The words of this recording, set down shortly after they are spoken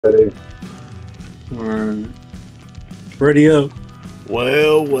Alright. Ready up.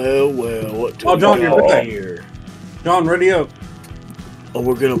 Well, what do Oh, John, we you're got back. here? John, ready up. Oh,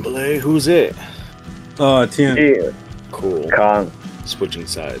 we're gonna play. Who's it? 10. Yeah, Cool. Kong. Switching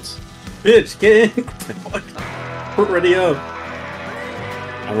sides. Bitch, get in. Put ready up.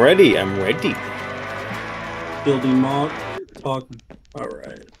 I'm ready. I'm ready. Building mock. Talking.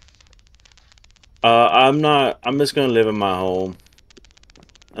 Alright. I'm not. I'm just gonna live in my home.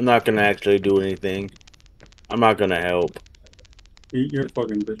 I'm not gonna actually do anything. I'm not gonna help. You're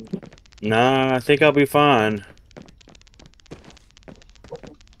fucking bitch. Nah, I think I'll be fine.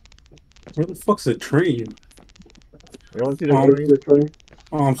 Where the fuck's the train? You want to see the train?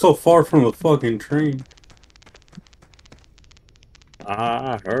 Oh, I'm so far from the fucking train.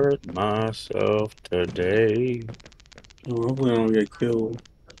 I hurt myself today. Oh, hopefully I don't get killed.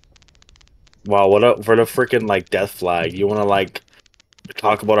 Wow, what up for the freaking like death flag? You wanna like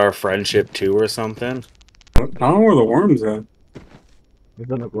talk about our friendship too or something? I don't know where the worm's at.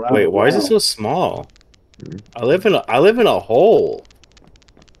 Wait, why is it so small? I live in a hole.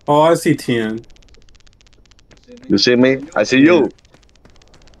 Oh, I see 10. You see me? I see you.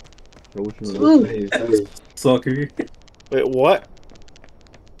 Sucker. Wait, what?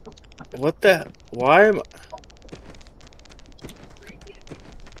 What the? Why am?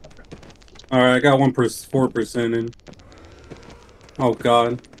 Alright, I got 4% in. Oh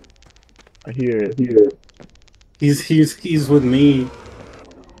god. I hear it. He's with me.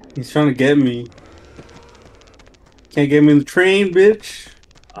 He's trying to get me. Can't get me in the train, bitch.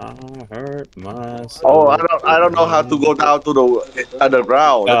 I hurt myself. Oh, I don't know how to go down to the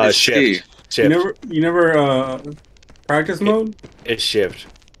underground. Let me see. Shift. You never practice mode? It's shift.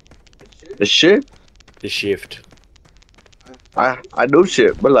 The shit? The shift. I do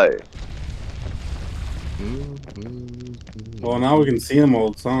shit, but like Well, now we can see him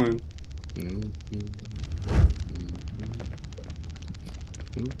all the time.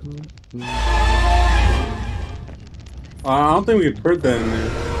 I don't think we could put that in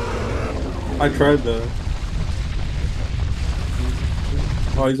there. I tried that.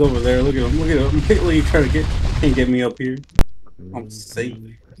 Oh, he's over there. Look at him. Look at him. Look, he trying to can't get me up here. I'm safe.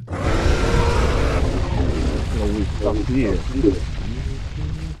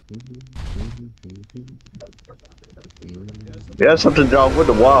 yeah, something wrong with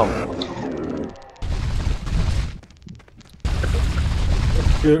the wall.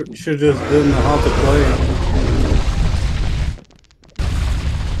 Should just didn't know how to play.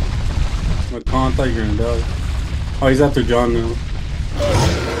 But Con, I thought you were gonna die. Oh, he's after John now.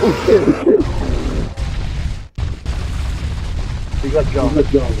 Oh shit! He got John.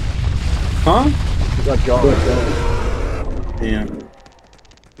 Huh? He got John. Damn.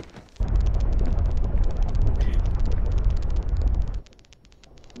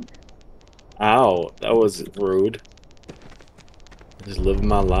 Ow, that was rude. Just living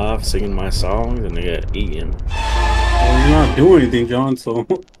my life, singing my songs, and I get eaten. Well, you're not doing anything, John, so...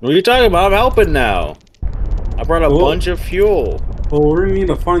 What are you talking about? I'm helping now. I brought a bunch of fuel. Well, we're gonna need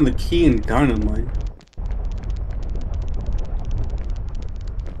to find the key in Dynamite.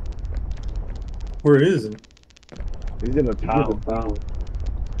 Where is it? He's in the town.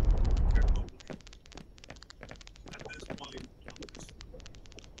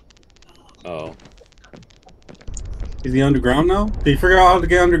 Oh. Is he underground now? Did you figure out how to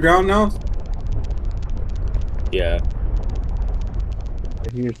get underground now? Yeah. I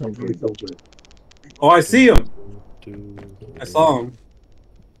hear something. Oh, I see him. I saw him.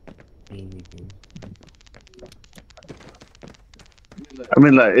 I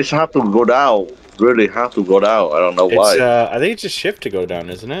mean, like, it's have to go down. Really have to go down. I don't know why. I think it's just shift to go down,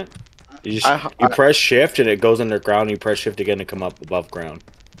 isn't it? You you press shift and it goes underground. And you press shift again to come up above ground.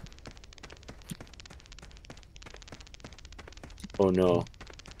 Oh no!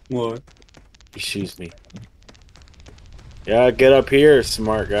 What? He sees me. Yeah, get up here,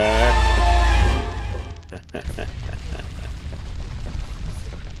 smart guy.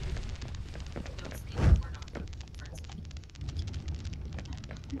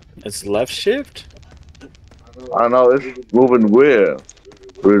 It's left shift? I know it's moving weird,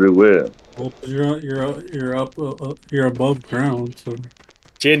 really weird. Well, you're above ground, so...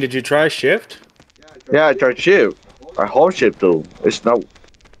 Jen, did you try shift? Yeah, I tried shift. I hold shift too. It's no. I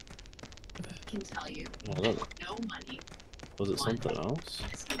can tell you, Oh, no money. was it something else?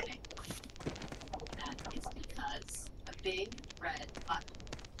 That is because a big red button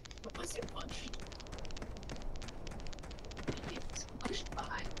was pushed. It was pushed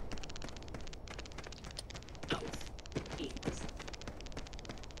by both teams.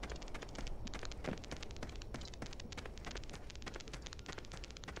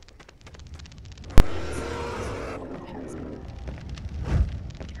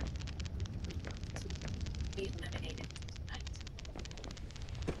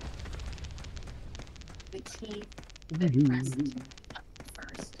 key that pressed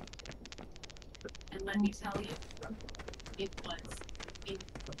first. And let me tell you, it was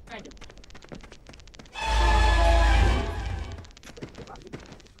incredible.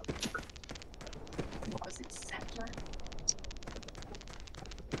 Was it sector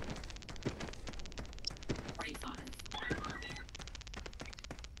 45?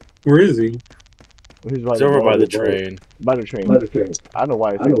 Where is he? He's right It's over by the train. By the train. I know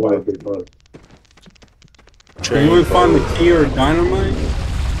why. Can anyone find the key or dynamite?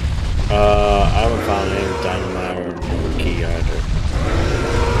 I haven't found any dynamite or no key either.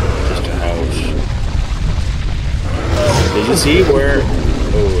 Just a house. Did you see where?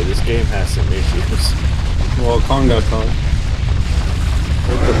 Oh, this game has some issues. Well, Kong got caught.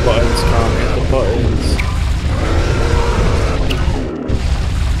 Hit the buttons, Con. Hit the buttons.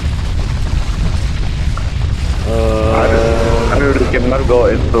 I really cannot go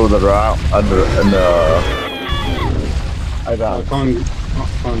into the route under in the. I died. Kong died.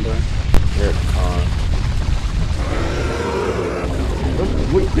 Rip Con.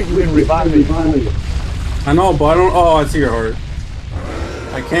 You can revive me. I know, but I don't. Oh, I see your heart.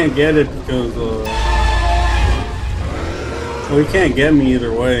 I can't get it because. Well, he can't get me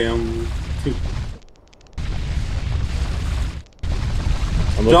either way. I'm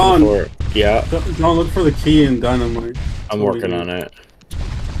looking John, for it. Yeah. John, look for the key in dynamite. I'm working on it.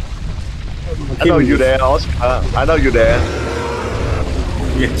 I know you there, Oscar. I know you there.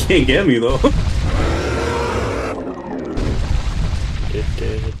 You can't get me though.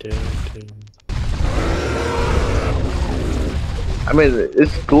 I mean,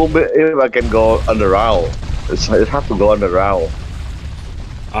 it's cool if I can go underground. It have to go underground.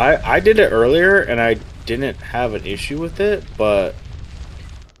 I did it earlier and I didn't have an issue with it, but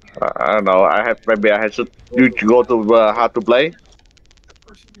I don't know. Maybe I had to. You go to how to play.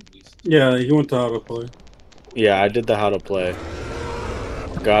 Yeah, he went to how to play. yeah, I did the how to play.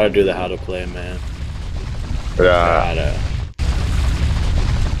 Gotta do the how to play, man. Yeah. Gotta.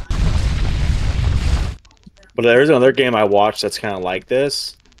 But there's another game I watched that's kind of like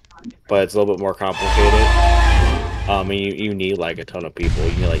this, but it's a little bit more complicated. You need like a ton of people.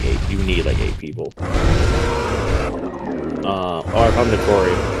 You need like eight. You need like 8 people. Oh, I found the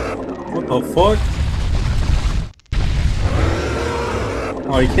quarry. What the fuck?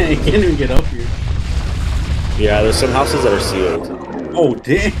 Oh, you can't even get up here. Yeah, there's some houses that are sealed. Oh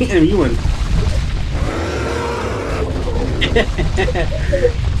damn, you went.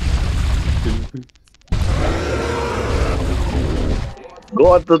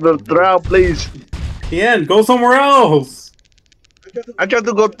 Go onto the trail, please. Ken, go somewhere else. I try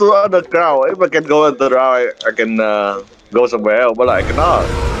to go to other crowd. If I can go on the route, I can go somewhere else, but I cannot.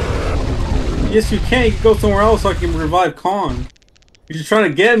 Yes, you can. You can go somewhere else so I can revive Khan. You're just trying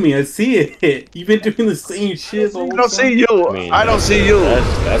to get me. I see it. You've been doing the same shit. I don't see you. I don't see you.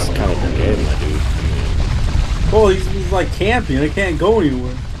 That's kind of the game, my dude. Oh, he's like camping. I can't go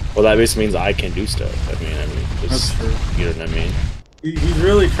anywhere. Well, that basically means I can do stuff. I mean, That's true. You know what I mean? He's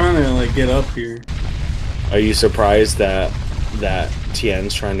really trying to like get up here. Are you surprised that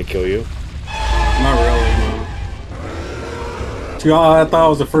Tien's trying to kill you? Not really, no. See, I thought I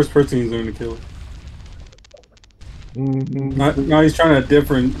was the first person he's going to kill. Now he's trying a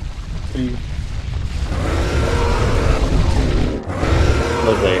different thing.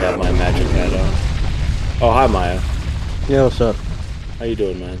 Look, like I have my magic hat on. Oh, hi, Maya. Yeah, what's up? How you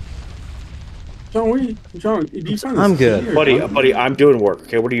doing, man? John, what are you, John, do you find I'm this good. here, Buddy, I'm doing work.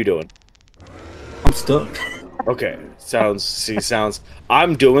 Okay, what are you doing? I'm stuck. Okay, sounds.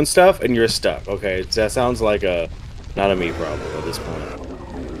 I'm doing stuff and you're stuck. Okay, that sounds like not a me problem at this point.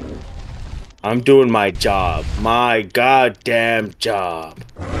 I'm doing my job. My goddamn job.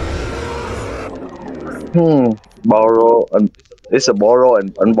 Borrow and it's a borrow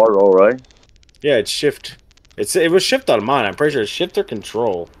and unborrow, right? Yeah, it's shift. It was shift on mine. I'm pretty sure it's shift or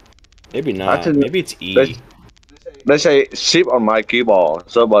control. Maybe not. Actually, Maybe it's E. They say shift on my keyboard.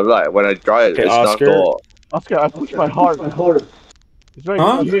 So, but like when I try it, Okay, it's Oscar. not go. Oscar, I pushed my heart. It's right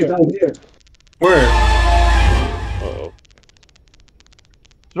Huh? down here. Where? Uh-oh.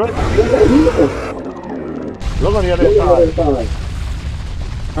 It's right down here. Look on the other side.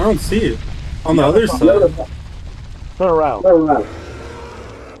 I don't see it. On the other side. Turn around.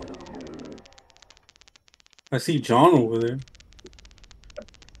 I see John over there.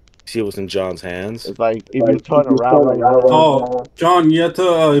 See what's in John's hands. It's like if you turn around. Oh, John, you have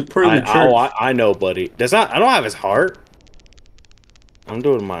to put in the church. I know, buddy. I don't have his heart. I'm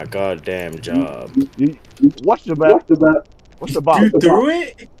doing my goddamn job. What's the back? What's the box? You threw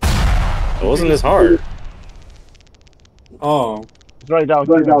it? It wasn't his heart. Oh. It's right down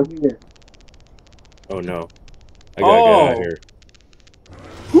here. Oh no. I gotta get out of here.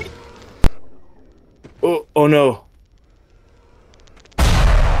 Oh no.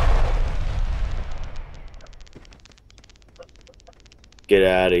 Get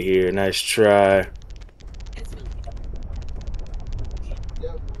out of here. Nice try.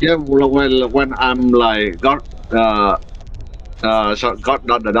 Yeah, when I'm like got not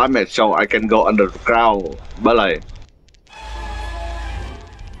the damage, so I can go underground. But like,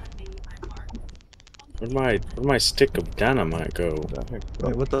 Where'd my stick of dynamite go?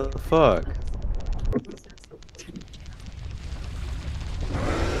 Wait, what the fuck?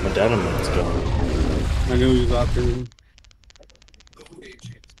 My dynamite's gone. I knew he was after me.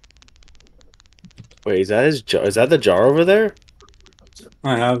 Wait, is that his jar? Is that the jar over there?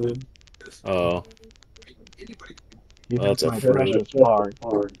 I have it. Oh, You well, that's a my fruit. precious part.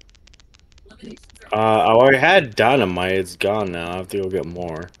 I already had dynamite. It's gone now. I have to go get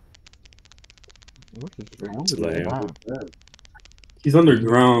more. What is wrong It's with lame. that? He's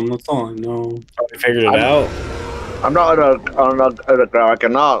underground. That's all I know. I figured it out. I'm not underground. I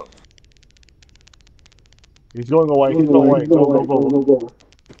cannot. He's going away. He's going away. Go.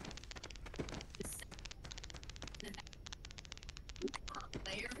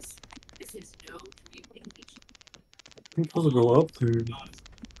 Players, this is no dream vacation. I'm supposed to go up there.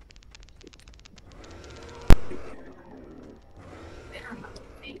 Better have a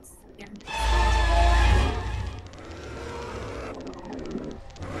face.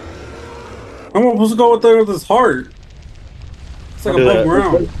 I'm supposed to go up there with his heart. It's like above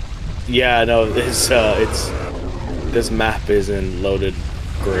ground. Yeah, no, it's this map isn't loaded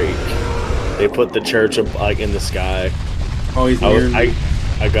great. They put the church up like in the sky. Oh, he's near me.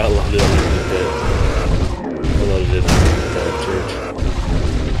 I got loaded underneath it. I loaded it underneath the church.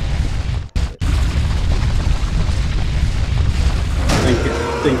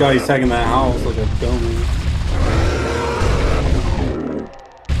 Thank God he's tagging that house like a dummy.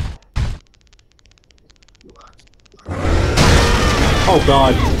 Oh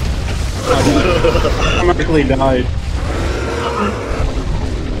God. I automatically died.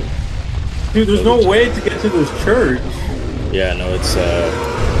 Dude, there's no way to get to this church. Yeah, no, it's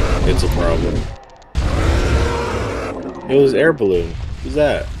a problem. It was air balloon. Who's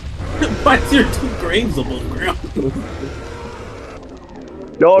that? Why's there 2 graves above ground?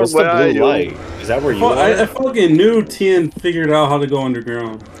 What's the Where are blue you? light? Is that where you I are? fucking knew Tien figured out how to go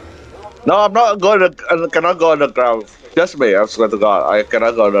underground. No, I'm not going. I cannot go underground. Just me. I swear to God, I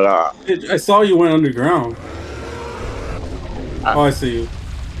cannot go underground. I saw you went underground. Oh, I see you.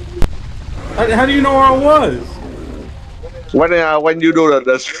 How do you know where I was? When you do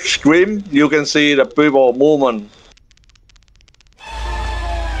the stream, you can see the people movement.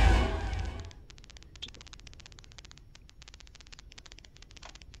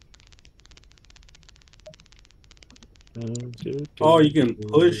 Oh, you can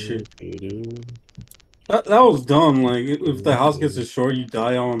push it. That was dumb. Like, if the house gets destroyed, you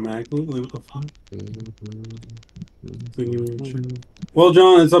die automatically. Like, what the fuck? Well,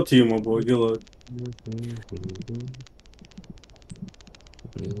 John, it's up to you, my boy. Good luck.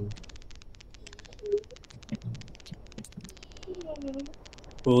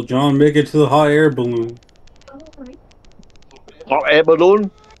 Well, John, make it to the hot air balloon. Hot air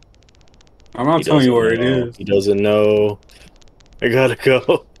balloon. I'm not telling you where it is. He doesn't know. I gotta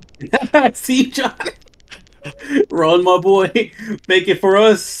go. See, John. Run, my boy. Make it for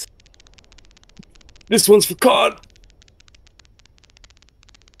us. This one's for Con.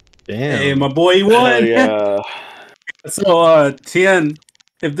 Damn. Hey, my boy, he won. Hell yeah. So, Tien,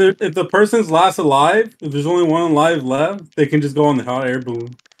 if the person's last alive, if there's only one alive left, they can just go on the hot air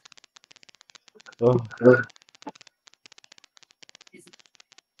balloon.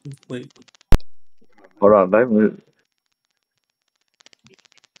 Wait. Hold on, let me.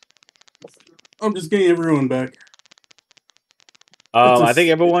 I'm just getting everyone back. I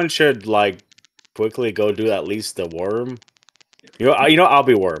think everyone should like quickly go do at least the worm. You know, I'll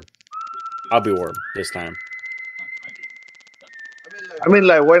be worm. I'll be worm this time. I mean,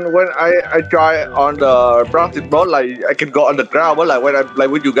 like when I try on the practice mode, like I can go underground, but like when I play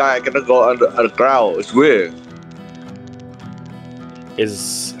with you guys, I cannot go underground. It's weird.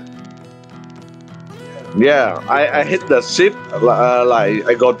 Yeah, I hit the shift, like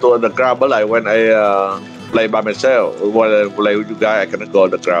I go to underground, but like when I play by myself, when I play with you guys, I cannot go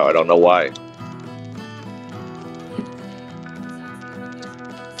underground. I don't know why.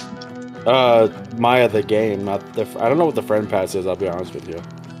 Maya the game, not the. I don't know what the friend pass is. I'll be honest with you.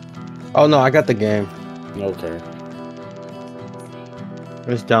 Oh no, I got the game. Okay.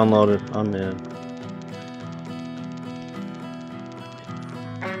 It's downloaded. I'm in.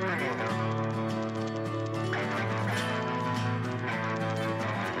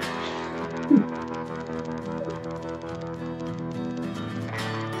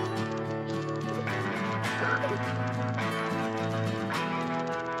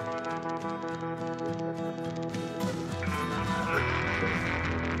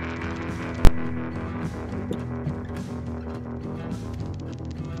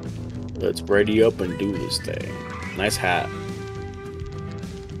 Let's ready up and do this thing. Nice hat.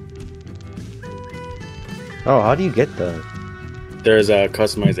 Oh, how do you get that? There's a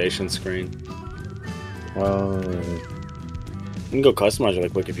customization screen. You can go customize really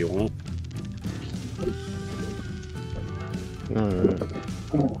quick if you want.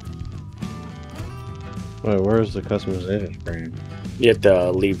 Wait, where's the customization screen? You have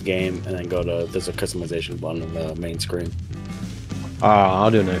to leave game and then go to. There's a customization button on the main screen. I'll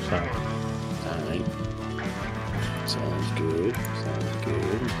do it next time. Alright. Sounds good. Sounds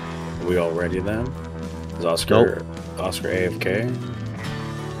good. Are we all ready then? Is Oscar AFK?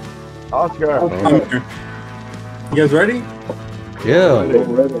 Oscar. I'm here. You guys ready? Yeah.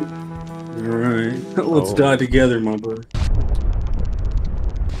 Alright. Let's die together, my boy.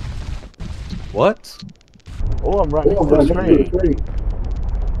 What? Oh, I'm right next to the screen.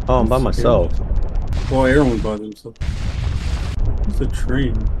 Oh, I'm by myself. Well, everyone's by themselves. It's a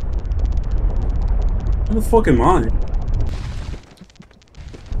train. Where the fuck am I?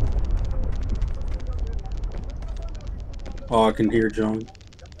 Oh, I can hear John.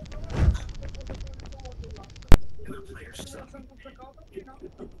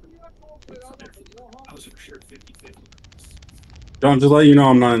 John, just let you know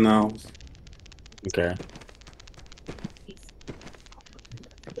I'm not in the house. Okay.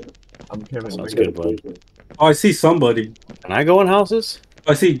 I'm Kevin. Sounds good, bud. Oh, I see somebody. Can I go in houses?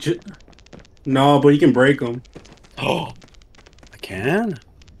 I see. No, but you can break them. Oh, I can?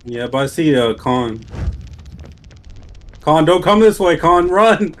 Yeah, but I see Con. Con, don't come this way, Con.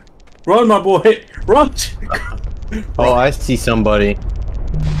 Run! Run, my boy! Run! Oh, I see somebody.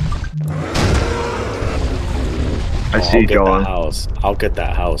 I see John. I'll get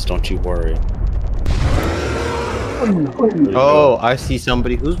that house. Don't you worry. Oh, I see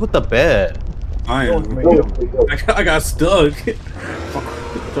somebody. Who's with the bed? I am. I got stuck.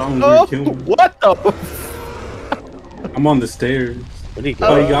 John was Oh, gonna kill me. what the? I'm on the stairs. Where'd he go?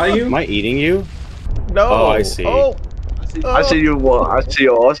 Oh, he got you? Am I eating you? No. Oh, I see. Oh, I see you. I see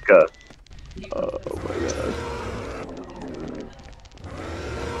you, Oscar. oh my god.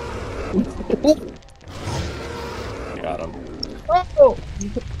 Got him. Oh,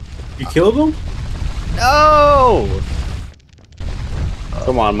 You killed him? no.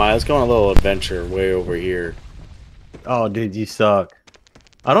 Come on, Maya. Let's go on a little adventure way over here. Oh, dude, you suck.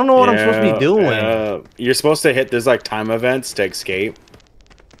 I don't know what I'm supposed to be doing. You're supposed to hit. There's like time events to escape.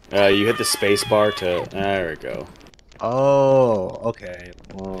 You hit the space bar to. There we go. Oh, okay.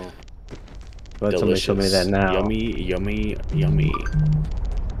 Well, let somebody show me that now. Yummy, yummy, yummy.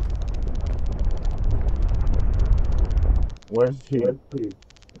 Where's he? I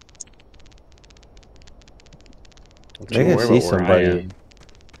can see somebody.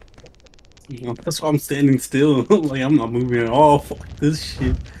 That's why I'm standing still. Like, I'm not moving at all. Fuck this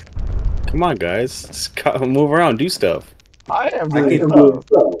shit. Come on, guys. Just move around, do stuff. I am I doing can-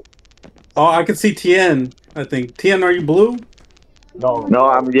 stuff. Oh, I can see Tien, I think. Tien, are you blue? No. No,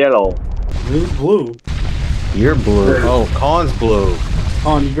 I'm yellow. Who's blue? You're blue. Oh, Con's blue.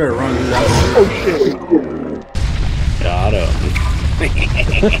 Con, you better run. Oh shit. Got him.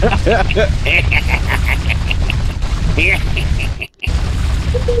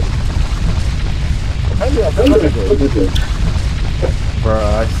 Maybe I better. Bro,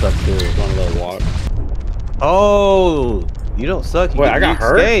 I suck too. One little walk. Oh, you don't suck. Wait, I got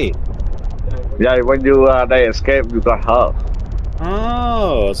hurt? escape. Yeah, when you they escape, you got hurt.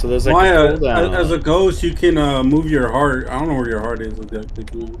 Oh, so there's like Maya, a cooldown. as a ghost, you can move your heart. I don't know where your heart is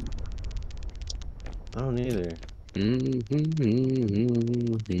exactly. I don't either. Mm-hmm.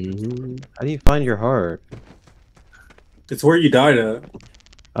 How do you find your heart? It's where you died at.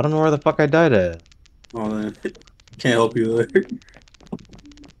 I don't know where the fuck I died at. Oh, then. Can't help you there.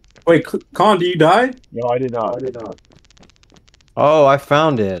 Wait, Con, do you die? No, I did not. I did not. Oh, I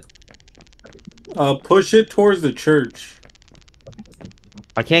found it. Push it towards the church.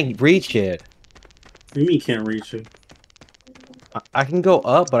 I can't reach it. What do you mean you can't reach it? I can go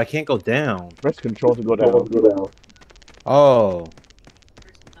up, but I can't go down. Press control to go down. Oh.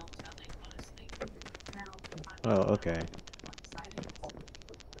 Oh, okay.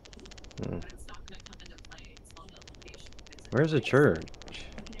 Where's the church?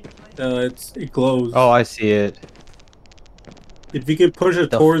 It glows. Oh, I see it. If you can push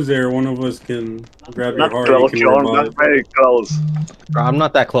it towards there, one of us can grab your Not heart. close, You can John. revive. Not very close. I'm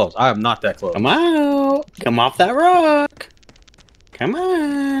not that close. I am not that close. Come out. Come off that rock. Come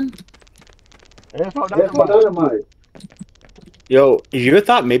on. And I found dynamite. Yo, you ever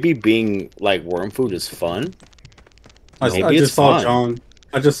thought maybe being like worm food is fun? I Maybe just it's saw fun. John.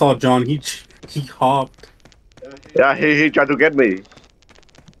 I just saw John. He hopped. Yeah, he tried to get me.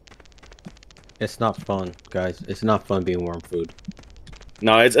 It's not fun, guys. It's not fun being worm food.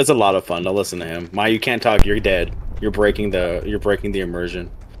 No, it's a lot of fun. Don't listen to him. You can't talk. You're dead. You're breaking the immersion.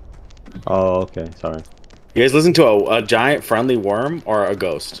 Oh, okay. Sorry. You guys listen to a giant friendly worm or a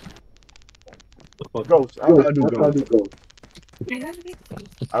ghost? Ghost. I'm gonna do ghost.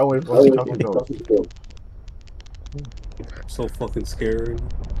 I always want to talk to ghost. So fucking scary.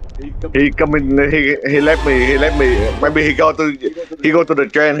 He come in. He left me. He left me. Maybe he go to the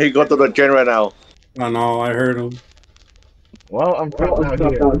train. He go to the train right now. I know. I heard him. Well, I'm trapped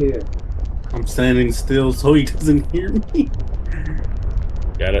out here. I'm standing still so he doesn't hear me.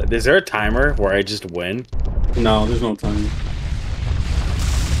 Is there a timer where I just win? No, there's no time.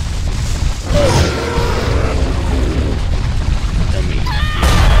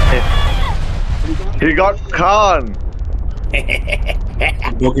 He got con.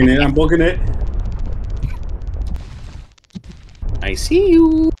 I'm booking it. I'm booking it. I see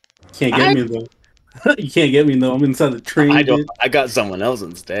you. Can't get me though. You can't get me though. I'm inside the train. I got someone else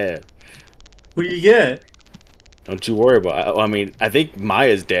instead. Who do you get? Don't you worry about it. I mean, I think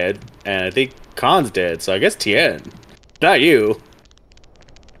Maya's dead, and I think Khan's dead, so I guess Tien. Not you.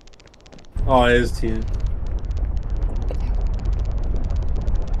 Oh, it is Tien.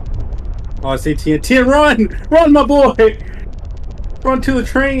 Oh, I see Tien. Tien, run! Run, my boy! Run to the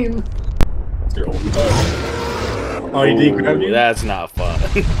train! Oh, he did grab you? That's not fun.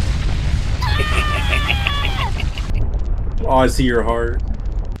 Oh, I see your heart.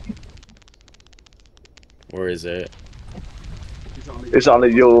 Where is it? It's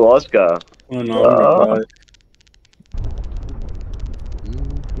only you, Oscar. Oh no.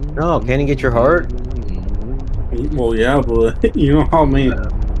 No, can't he get your heart? Well, yeah, but you know how me.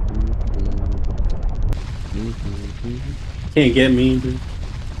 Can't get me, dude.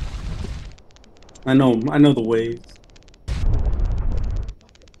 I know the ways.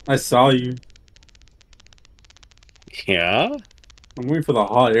 I saw you. Yeah? I'm waiting for the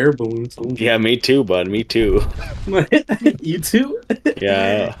hot air balloon. Yeah, me too, bud. Me too. You too?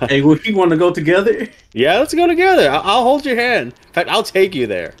 Yeah. Hey, would you want to go together? Yeah, let's go together. I'll hold your hand. In fact, I'll take you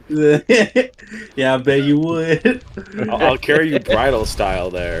there. Yeah, I bet you would. I'll carry you bridal style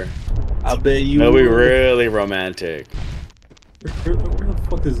there. I bet you That'll would. be really romantic. Where the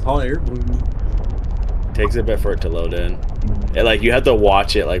fuck is hot air balloon? Takes a bit for it to load in. Like, you have to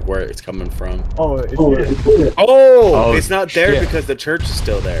watch it, like, where it's coming from. Oh, it's here. Oh, it's not there shit. because the church is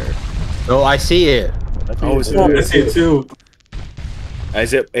still there. No, I see it. Oh, I see it too.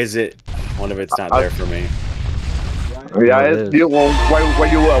 Is it? One of it's not there for me. Yeah, it is. you when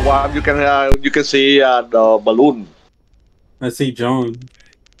you can see the balloon. I see John.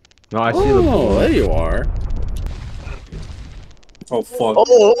 No, I see the Oh, balloon. there you are. Oh fuck.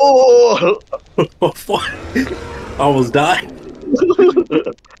 Oh, Oh fuck. I almost died.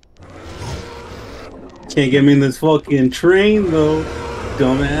 Can't get me in this fucking train though,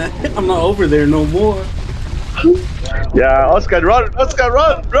 dumbass. I'm not over there no more. yeah, Oscar, run! Oscar,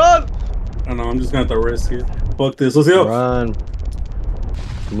 run! Run! I know, I'm just gonna have to risk it. Fuck this. Let's go. Run.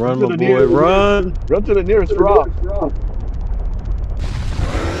 Run, To my the boy, nearest- run. Run to the nearest rock.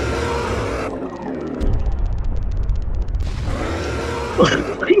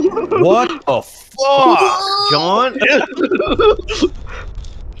 What the fuck, John?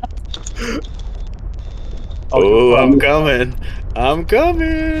 Oh, I'm coming. I'm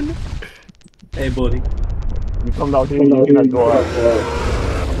coming. Hey, buddy. You come down here, you cannot go out.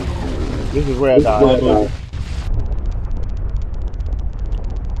 This is where I died.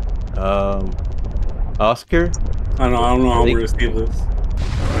 Oscar? I don't know how we're gonna escape this.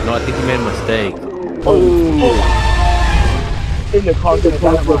 No, I think you made a mistake. In the car, there's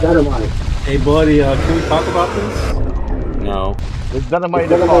dynamite. Hey, buddy. Can we talk about this? No. There's dynamite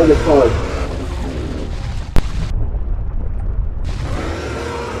in the car.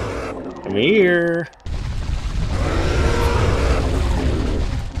 Come here.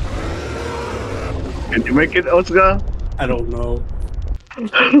 Can you make it, Oscar? I don't know.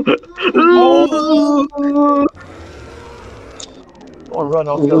 Oh, run,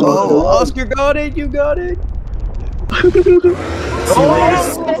 Oscar. Oh, Oscar got it. You got it.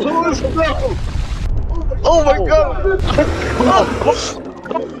 Oh my god!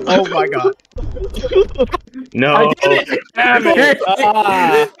 Oh my god. No. I did it. Damn it.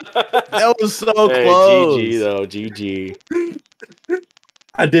 Ah. That was so Hey, close. GG though. GG.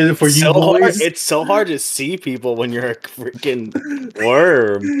 I did it for you, So hard. boys. It's so hard to see people when you're a freaking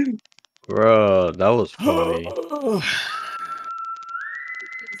worm. Bro, that was funny.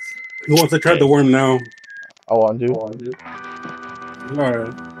 Who wants to try the worm now? I want to.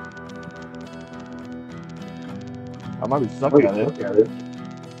 Alright. I might be stuck at it.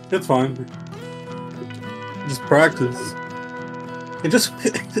 It's fine. Just practice. It just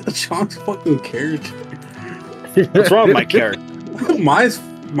Sean's fucking character. What's wrong with my character?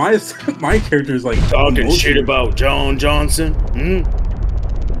 my character is like Talking shit about John Johnson. Hmm?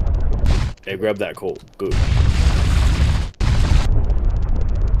 Hey, grab that colt. Good.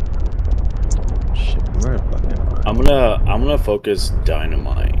 Shit, where the fuck am I? I'm gonna focus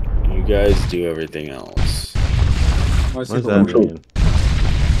dynamite. You guys do everything else. What does that mean?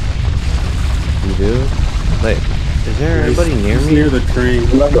 You do? Wait, is there anybody near me? Near the train.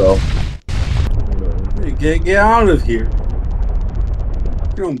 No. Hey, get out of here.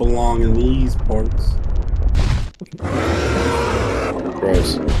 You don't belong in these parts.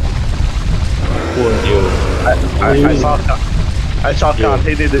 Gross. What? I saw Khan.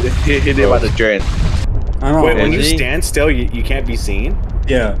 He did by the train. I don't know. Wait, when you Is he? stand still, you can't be seen?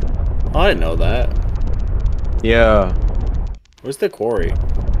 Yeah. Oh, I didn't know that. Yeah. Where's the quarry?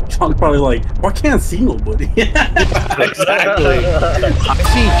 Sean's probably like, well, I can't see nobody. Exactly. I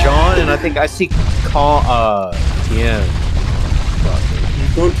see John, and I think I see Tien.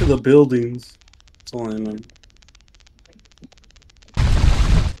 He's going to the buildings. That's all I know.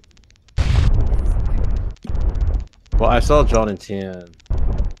 Well, I saw John and Tien.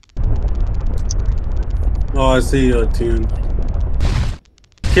 Oh, I see 10.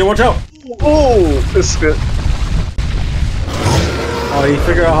 Okay, watch out! Oh, it's good. Oh, he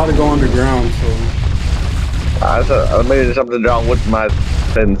figured out how to go underground, so... I made something wrong with my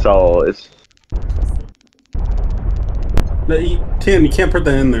thing, so it's... No, 10, you can't put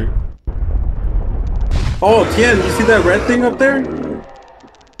that in there. Oh, 10, you see that red thing up there?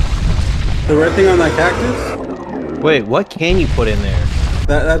 The red thing on that cactus? Wait, what can you put in there?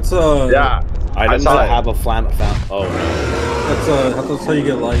 That's Yeah. Items saw that it. have a found. Oh no. That's how you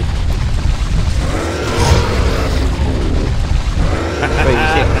get light. Wait, you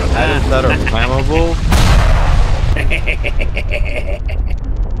say items that are flammable?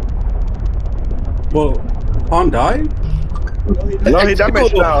 Well, Han died? No, he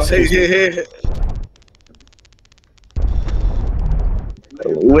damaged now.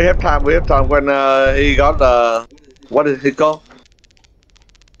 We have time. We have time when he got what is it called?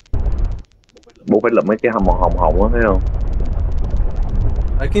 Bố phải lượm mấy cái hồng hồng á, thấy không?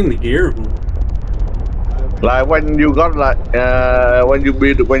 I can hear him. Like when you got like when you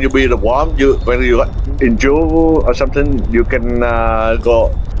be the worm, when you got injured or something, you can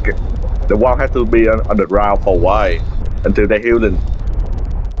go. The worm has to be on the ground for a while until they healing.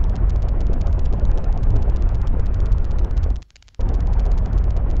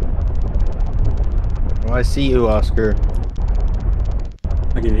 Oh, I see you, Oscar.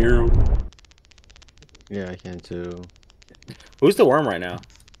 I can hear him. Yeah, I can too. Who's the worm right now?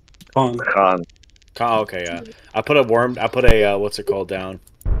 Han. Khan. Oh, okay, yeah. I put a what's it called down,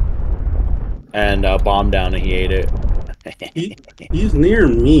 and a bomb down, and he ate it. He's near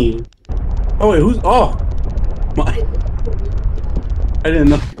me. Oh wait, who's? Oh, my! I didn't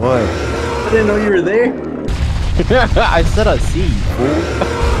know. What? I didn't know you were there. I said I see you, fool.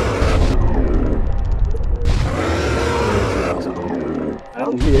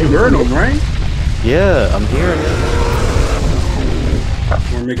 You heard him, right? Yeah, I'm hearing it.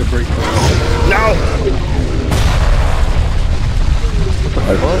 Or make a break. No.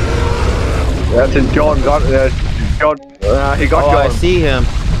 What? That's in John got John. He got Oh, John. I see him.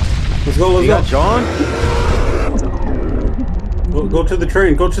 Let's go. Let's You go. got John? Go to the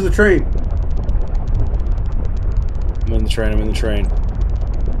train. Go to the train. I'm in the train. I'm in the train.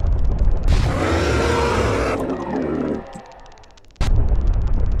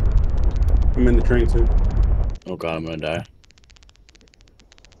 I'm in the train too. Oh god, I'm gonna die.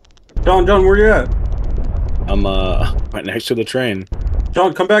 John, where you at? I'm right next to the train.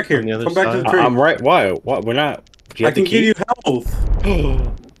 John, come back here. On the other Come back to the side. train. I'm right. Why? What? We're not. Do you I have the can give key? you health.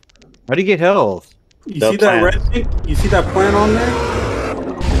 How do you get health? You The see plant. that red thing? You see that plant on there?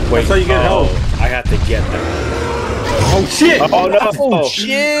 Wait, That's how you get oh, health. I have to get that. Oh shit! Oh no! Oh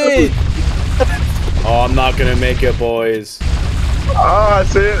shit! Oh, I'm not gonna make it, boys. Oh, I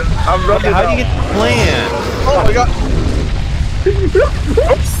see it. I'm running. How do you get the plant? Oh my god!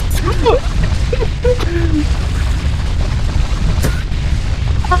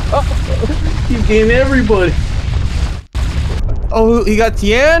 You gained everybody. Oh, he got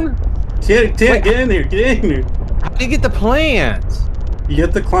Tien? Get in here. Get in here. How do you get the plant? You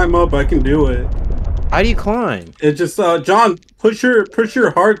have to climb up. I can do it. How do you climb? It just John, push your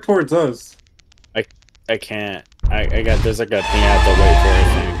heart towards us. I can't. I got. There's like a thing I have to wait for. I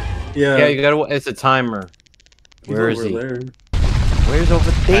think. Yeah. Yeah, you gotta. It's a timer. He's Where is over he? there. Where's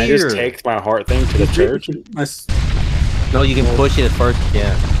over Can there? I just take my heart thing to the church? No, you can push it as far as you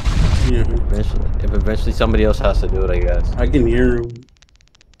can. Yeah, If eventually somebody else has to do it, I guess. I can hear him.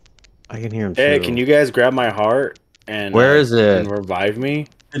 I can hear him Hey, too. can you guys grab my heart and Where is it? and revive me?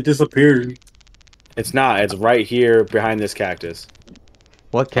 It disappeared. It's not. It's right here behind this cactus.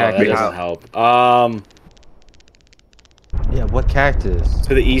 What Oh, that cactus? doesn't help. Yeah, what cactus?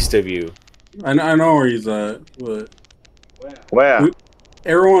 To the east of you. I know where he's at, but Where?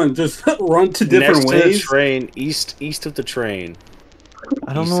 everyone just run to different Next ways. to the train, east of the train.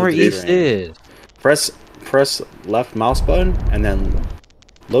 I don't East know of where the east train. is. Press left mouse button and then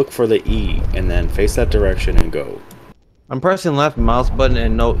look for the E and then face that direction and go. I'm pressing left mouse button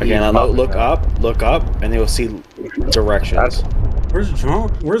and no. Okay, E now popping look up, and you'll see directions. Where's John?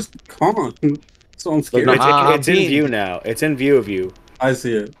 Where's Con? So I'm Look, scared. it's in view now. It's in view of you. I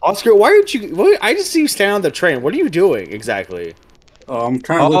see it. Oscar, why aren't you? I just see you standing on the train. What are you doing exactly? I'm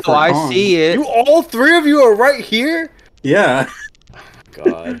trying to look for I Con. see it. All three of you are right here. Yeah.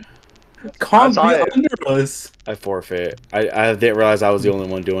 God, Con be I saw under us. I forfeit. I didn't realize I was the only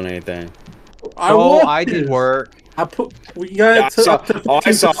one doing anything. I did work. We got up to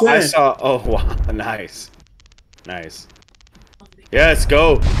 15%. I saw. Oh wow, nice. Yes,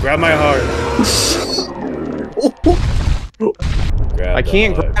 go grab my heart. I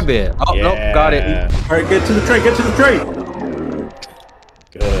can't grab it. Oh nope, got it. All right, get to the train. Get to the train.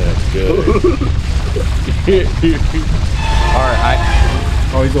 Good. All right,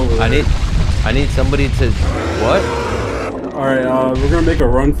 Oh, he's over there. I need somebody to what? All right, we're gonna make a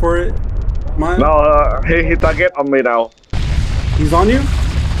run for it. Mine. No, he target on me now. He's on you.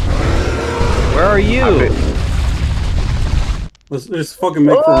 Where are you? Let's just fucking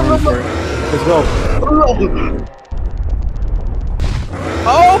make a run for it. Let's go.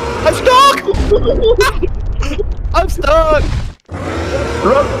 Oh, I'm stuck! I'm stuck!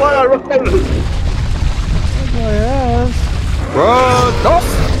 Run, fire, run! My ass. Run! Oh!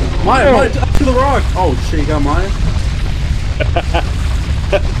 Mine, to the rock. Oh shit, you got mine.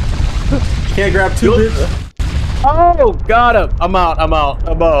 Can't grab two, bitch. Oh, got him. I'm out.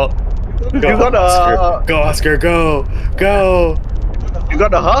 Go, Oscar, go. You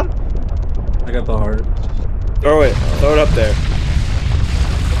got the heart? I got the heart. Throw it up there.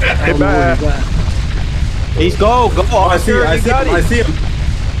 Hey, man. He's go. Oh, I see him.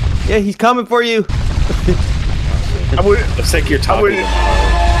 Yeah, he's coming for you. Looks like you're talking.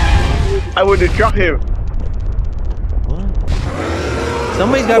 I would distract him. What?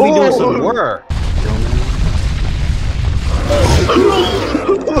 Somebody's gotta be doing some work.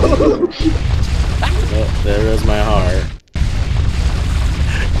 Oh, there is my heart.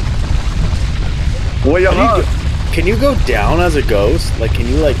 Where your heart? Can you go down as a ghost? Like, can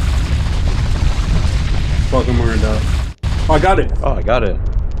you like? Fuck, I'm burned out. Oh, I got it. Oh, I got it.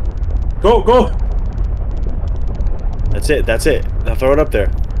 Go. That's it. Now throw it up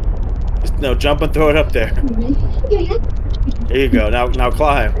there. No, jump and throw it up there. There you go. Now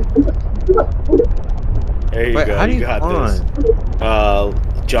climb. There you go. You got this.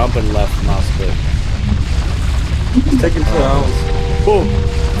 Jump and left mouse click. Take him to the house. Oh,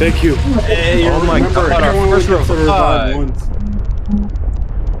 thank you. Hey, Oh my God, our everyone first gets to revive revive.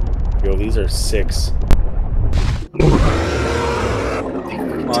 once. Yo, these are 6. Oh,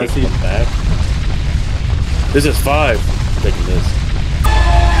 I Take see. them back. This is 5. Taking this.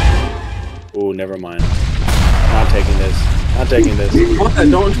 Oh, never mind. Not taking this. Don't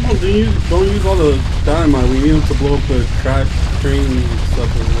use all the dynamite. We need him to blow up the trash train and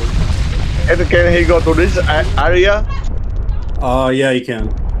stuff over there. And can he go to this area? Yeah, you can.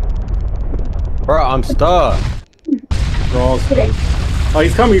 Bro, I'm stuck. We're all stuck. Oh,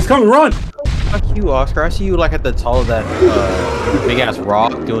 he's coming, run! Fuck you, Oscar. I see you like at the top of that big ass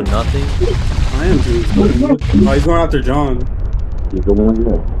rock doing nothing. I am doing something. Oh, he's going after John.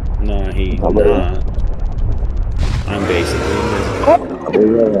 No, he's not. I'm basically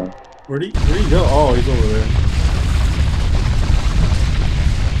invisible. Where'd he go? Oh, he's over there.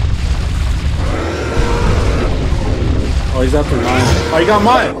 Oh, he's after mine. Oh, he got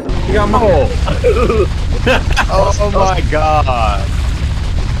mine! Oh my God.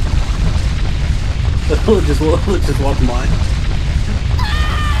 let's just walk mine.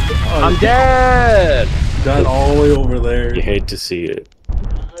 Oh, I'm dead. Got all the way over there. You hate to see it.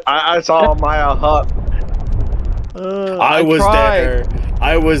 I saw my heart. I was there.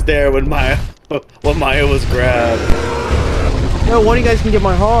 I was there when Maya was grabbed. No, one of you guys can get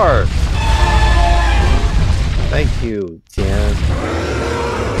my heart. Thank you, Tian.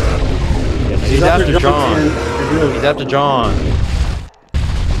 He's after John. He's after John.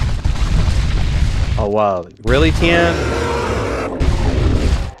 Oh wow, really, Tian?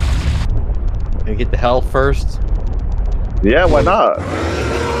 Can you get the health first? Yeah, why not?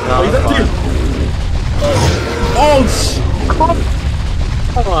 No, he's that's up to you. fine. Oh,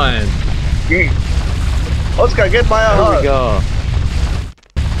 Come on. Oscar, get my There we go.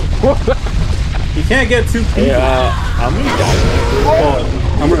 you can't get two people. Hey, how many died? Oh,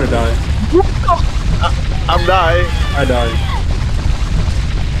 I'm gonna die. I'm dying. I died.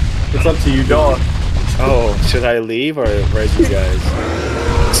 It's up to you, No. John. Oh, should I leave or res you guys?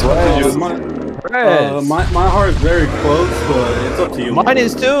 My heart is very close, but it's up to you. Mine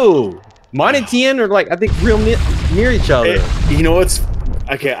is too. Mine and Tien are like, I think, real near each other. Hey, you know what's...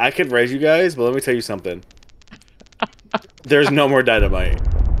 Okay, I could raise you guys, but let me tell you something. There's no more dynamite.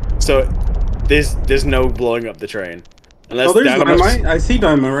 So, there's no blowing up the train. Unless Oh, there's dynamite. I see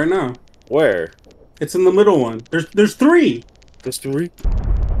dynamite right now. Where? It's in the middle one. There's three. There's three?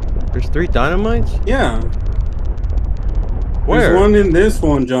 There's 3 dynamites? Yeah. Where? There's one in this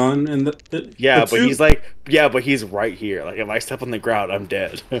one, John, and yeah, the but he's like... Yeah, but he's right here. Like, if I step on the ground, I'm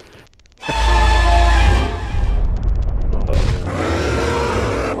dead.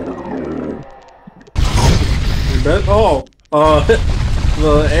 Oh,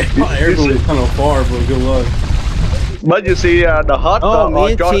 the air balloon is kind of far, but good luck. But you see the hot me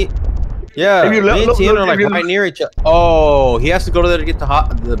and John. Yeah, If you me and Tien are like if you right near each other. Oh, he has to go to there to get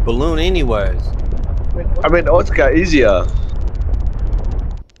the balloon anyways. I mean, Oscar easier.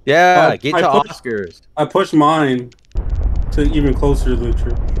 Yeah, get to Oscars. I pushed mine to even closer to the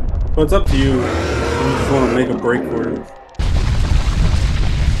tree. But it's up to you. If you just want to make a break for it.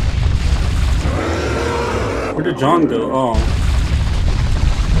 Where did John go? Oh.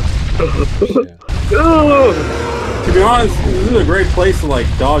 To be honest, this is a great place to like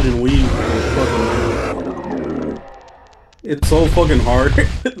dodge and weave. It's so fucking hard.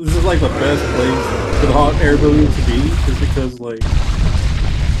 This is like the best place for the hot air balloon to be, just because like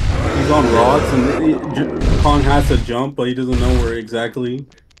he's on rods and Kong has to jump, but he doesn't know where exactly.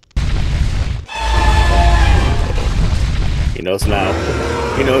 He knows now.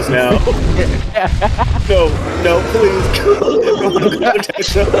 He knows now. No, please. No, he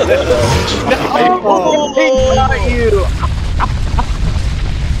got you.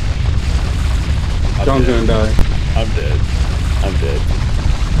 John's gonna die. I'm dead. I'm dead.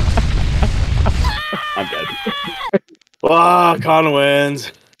 Ah, Con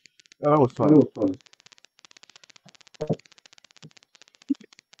wins. That was fun.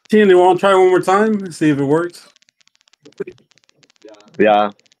 Tien, you want to try one more time? See if it works?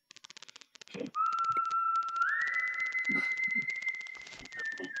 Yeah.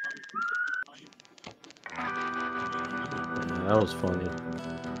 That was funny.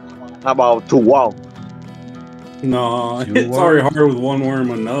 How about 2 wow? No, Two it's already worms? hard with one worm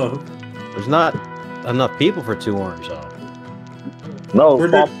enough. There's not enough people for 2 worms, though. No. Where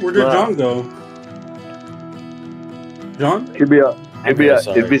did John go? John? It'd be a. I'm It'd be a.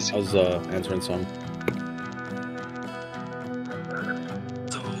 sorry. It'd be. I was answering some.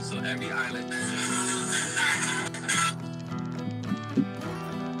 So every island.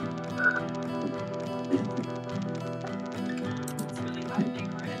 It's really my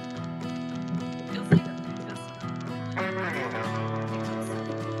favorite. Feels like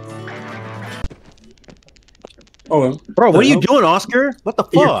Oh, well. Bro, what are you doing, Oscar? What the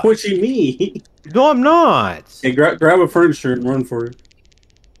You're fuck? pushing me. No, I'm not. Hey, grab a furniture and run for it.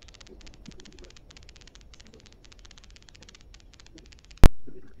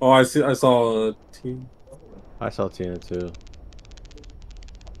 Oh, I saw a team. I saw Tina too.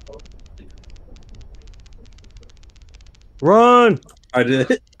 Run! I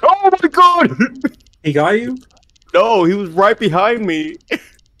did. Oh my god! He got you? No, he was right behind me.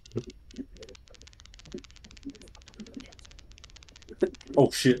 Oh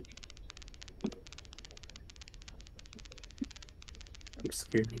shit. I'm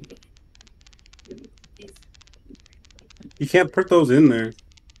scared. You can't put those in there.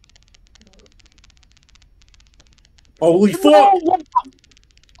 Holy fuck!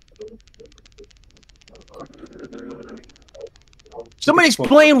 Somebody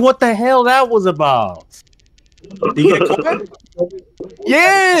explain what the hell that was about. Did you get caught?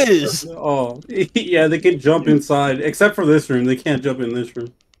 Yes! Oh, yeah, they can jump inside. Except for this room. They can't jump in this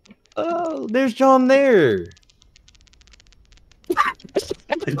room. Oh, there's John there.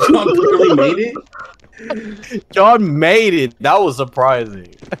 John clearly made it? John made it. That was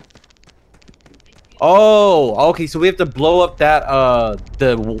surprising. Oh, okay. So we have to blow up that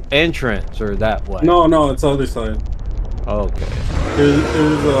the entrance or that way. No, it's the other side. Okay. There's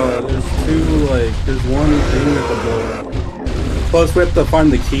two, like, there's one thing that the blow up. Plus, we have to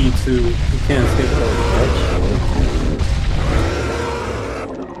find the key too. We can't escape that.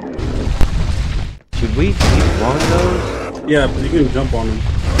 Should we keep blowing those? Yeah, but you can jump on them.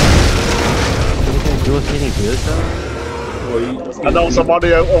 You gonna do us any good though? Well, I know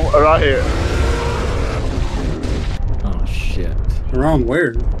somebody around here. Oh shit. Around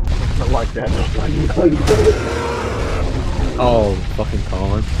where? Not like that. Oh, fucking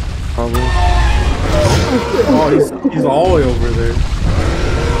Colin. Probably. Oh, he's all the way over there.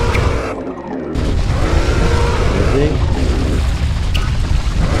 Is he?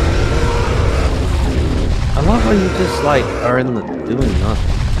 I love how you just like are in the doing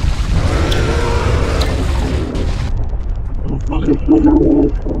nothing.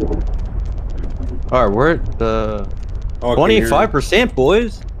 Alright, we're at the Oh, I can hear him. 25%,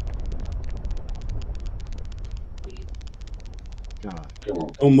 boys. God.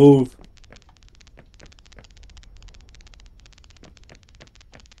 Don't move.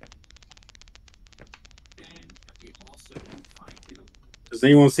 Does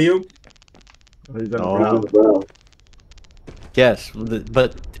anyone see him? He's on No. the ground. Yes,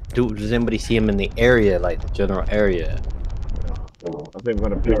 but does anybody see him in the area, like the general area? I think we're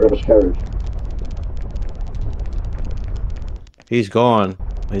gonna perish. He's gone.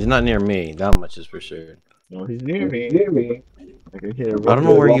 He's not near me. That much is for sure. No, he's near me. I can hear. I don't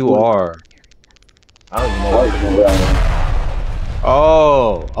know where you are. I don't know where I am.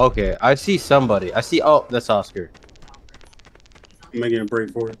 Oh, okay. I see somebody. I see. Oh, that's Oscar. I'm making a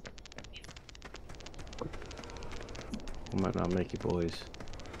break for it. I might not make it, boys.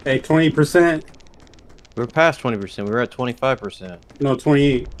 Hey, 20%. We're past 20%. We were at 25%. No,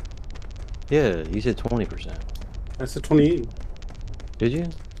 28. Yeah, you said 20%. I said 28. Did you?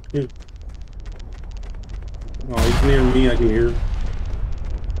 Yeah. Oh, he's near me. I can hear him.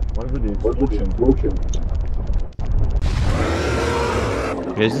 What is it? Motion.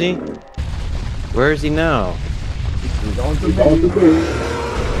 Is he? Where is he now? He's on to me.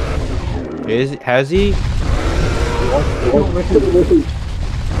 Has he?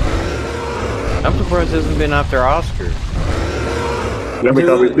 I'm surprised he hasn't been after Oscar. Let me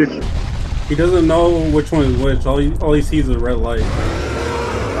tell you this. He doesn't know which one is which. All he sees is a red light.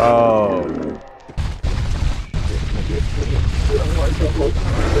 Oh.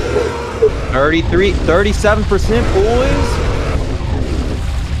 37%, boys.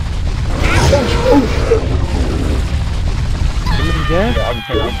 Somebody dead?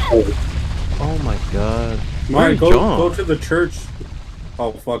 Oh my god. Mike, Where's John? go to the church.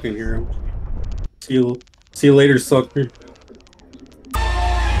 I'll fucking hear him. See you later, sucker.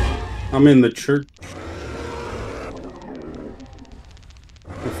 I'm in the church.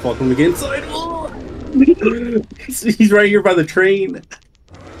 Oh, fuck, let me get inside. Oh. He's right here by the train.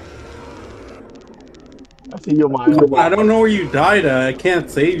 I see you, Maya. I don't know where you died at. I can't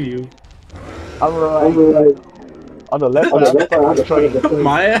save you. I'm right. On the left side of the train.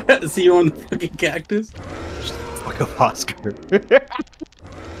 Maya, see you on the fucking cactus. Fuck up, Oscar.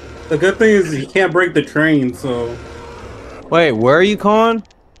 The good thing is he can't break the train, so. Wait, where are you, Con?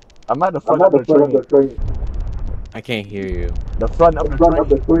 I'm at the front of the train. I can't hear you. The front of the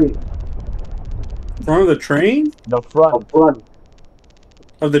train. Front of the train? The front.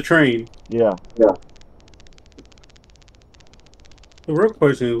 Of the train. Yeah. The real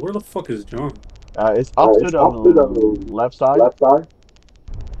question is, where the fuck is John? It's up to the left side.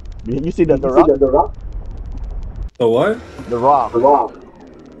 You see the rock? The what? The rock.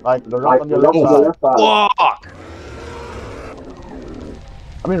 Like the rock on your left side. Fuck!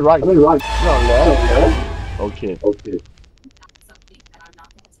 I mean right. No, left. Okay.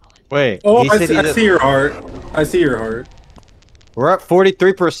 Wait. Oh, he I said see, he I did- see your heart. I see your heart. We're at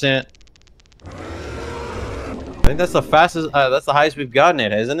 43%. I think that's the fastest. That's the highest we've gotten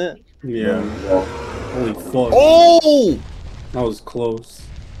it, isn't it? Yeah. Holy fuck. Oh! That was close.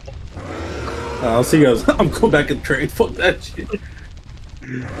 I'll see you guys. I'm going back in the train. Fuck that shit.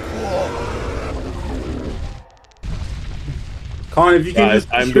 Con, if you can Guys,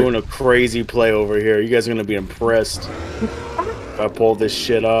 just... I'm doing a crazy play over here. You guys are gonna be impressed if I pull this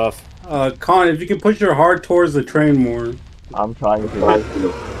shit off. Con, if you can push your heart towards the train more. I'm trying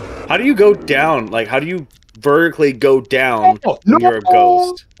to. How do you go down? Like, how do you vertically go down when you're a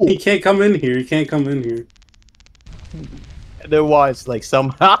ghost? He can't come in here. He can't come in here. There was like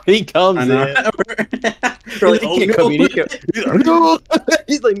somehow he comes I in. know. We're like, He oh, can't no. come in.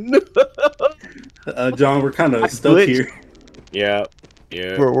 He's like, no. John, we're kind of stuck glitched. here. Yeah.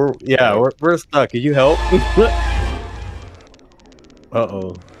 We're stuck. Can you help?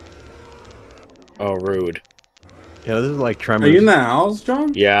 Uh-oh. Oh, rude. Yeah, this is like Tremors. Are you in the house,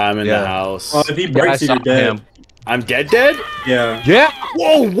 John? Yeah, I'm in Yeah. the house. If he Yeah, I breaks you, saw you're dead. him. I'm dead? Yeah. Yeah.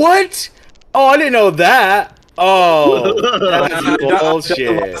 Whoa, what? Oh, I didn't know that. Oh, that's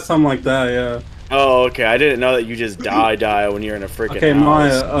bullshit. Something like that, yeah. Oh, okay. I didn't know that you just die when you're in a freaking Okay,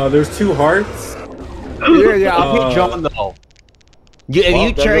 house. Maya, there's 2 hearts. Yeah, I'll get John though. Yeah, if Well,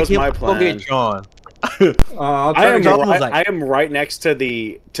 you there check goes him, my go plan. get John. I'll I try to am get... John. I am right next to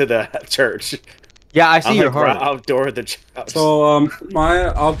the church. Yeah, I see I'm your like heart. right outdoor the church. So,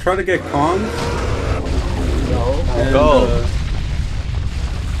 Maya, I'll try to get cons. No. And, Go.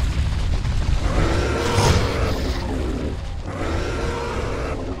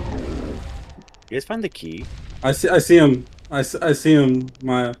 You guys find the key? I see him. I see him,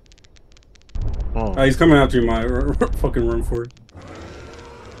 Maya. Oh. He's coming after you, Maya. Fucking run for it.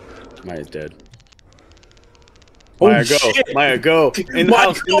 Maya's dead. Oh, Maya, go. shit. Maya, go. In the Maya,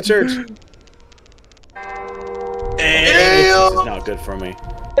 house, in the church. This is not good for me.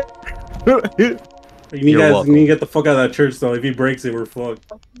 You You're guys welcome. need to get the fuck out of that church, though. If he breaks it, we're fucked.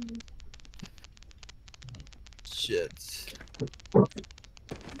 Shit.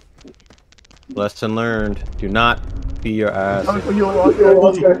 Lesson learned. Do not be your ass. Holy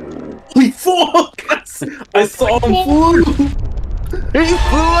fuck! I saw him flew! He flew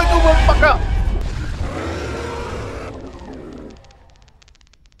like a motherfucker!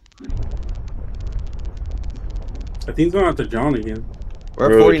 I think he's going after John again. We're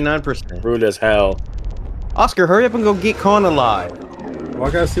Rude. at 49%. Rude as hell. Oscar, hurry up and go get Con alive. Well,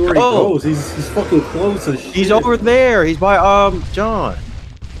 I gotta see where he goes. He's fucking close as shit. He's over there. He's by John.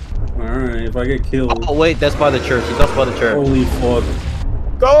 Alright, if I get killed. Oh wait, that's by the church. He's up by the church. Holy fuck.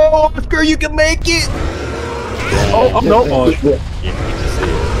 Go, Oscar, you can make it. Oh, no. Oh, You need to see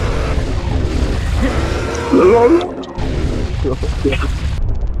it.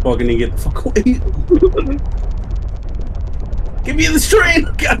 fucking to get the fuck away. Get me in this train!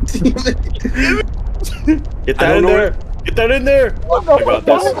 God damn it! Get that in there. Get that in there. I got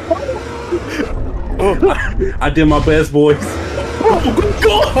this. Oh, I did my best, boys.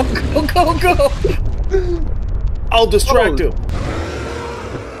 Go. I'll distract him.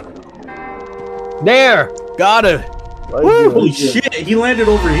 There, got it. Holy shit, he landed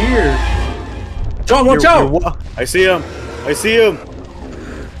over here. John, watch out! I see him.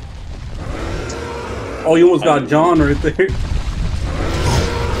 Oh, you almost got John right there.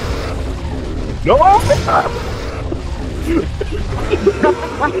 No!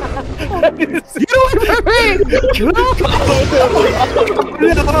 You don't hit me! No,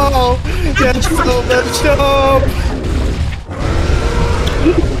 that's so messed up.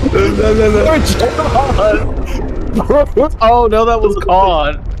 Oh no, that was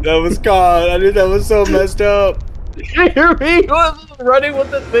Con. That was God. I knew that was so messed up. He was running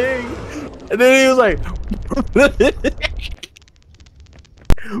with the thing, and then he was like,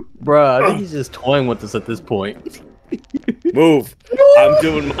 "Bruh, I think he's just toying with us at this point." Move. I'm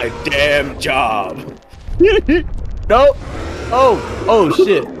doing my damn job. No. Oh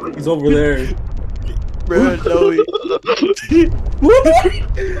shit. He's over there. Bruh, no.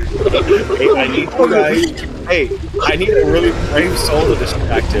 Hey, I need you guys. Hey, I need a really brave soul to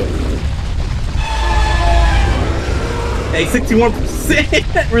distract him. Hey,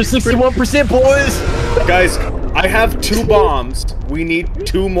 61%! We're 61%, boys. Guys, I have 2 bombs. We need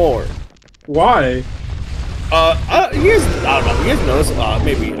 2 more. Why? You guys, I don't know. You guys notice,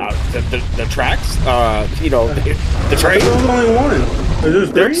 maybe the tracks. You know, the train. There was only one. There's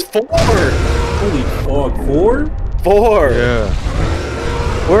 3? There's 4. Holy fuck, 4? 4. Yeah.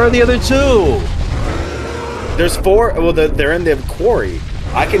 Where are the other 2? There's 4. Well, they're in the quarry.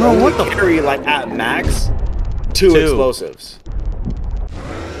 I can Bro, only what the carry like at max 2 explosives.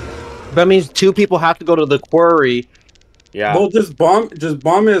 That means 2 people have to go to the quarry. Yeah. Well, just bomb it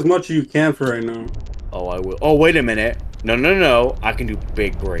as much as you can for right now. Oh, I will. Oh, wait a minute. No. I can do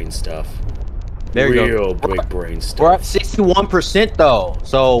big brain stuff. There you Real go. big brain stuff. We're at 61% though,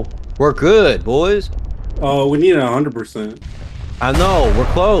 so we're good, boys. Oh, we need 100%. I know, we're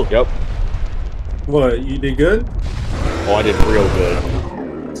close. Yep. What, you did good? Oh, I did real good.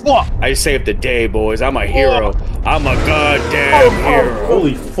 Fuck. I saved the day, boys. I'm a hero. I'm a goddamn hero.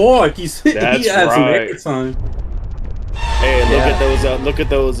 Holy fuck, he has That's some right. airtime. Hey, look at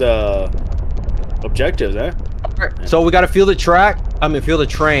those objectives, eh? So we gotta feel the track. Feel the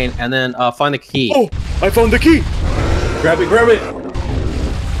train, and then find the key. Oh, I found the key. Grab it.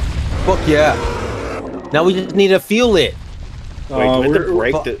 Fuck yeah! Now we just need to feel it. Wait, do we have to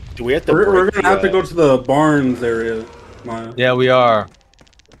break the? Do we have to? We're break gonna have to go to the Barnes area, Maya. Yeah, we are.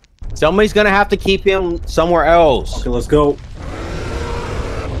 Somebody's gonna have to keep him somewhere else. Okay, let's go.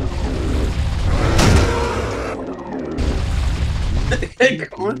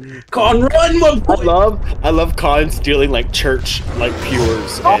 Con, run, my boy! I love Colin stealing like church like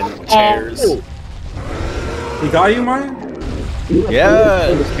pewers and chairs. He got you, Maya?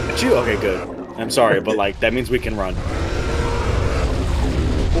 Yeah. Got you? Okay, good. I'm sorry, but like that means we can run.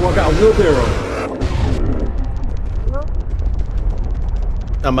 Oh, I got a wheelbarrow.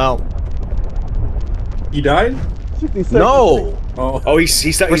 I'm out. You died? 60 seconds. No. Oh, he's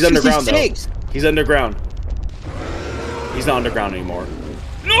We're underground though. 66. He's underground. He's not underground anymore.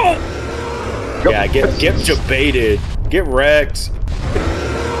 No. Yeah, get debated. Get wrecked.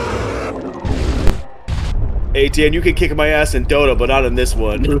 ATN, you can kick my ass in Dota, but not in this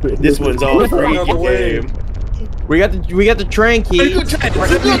one. This one's all free game. We got the train key. You turn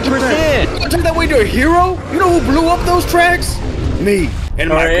that way into a hero? You know who blew up those tracks? Me and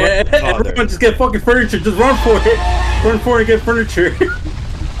my grandfather. Everyone just get fucking furniture. Just run for it. Run for it and get furniture.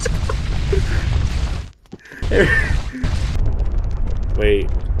 Wait,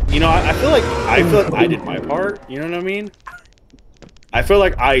 you know, I feel like I did my part. You know what I mean? I feel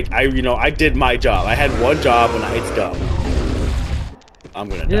like I did my job. I had one job and it's done. I'm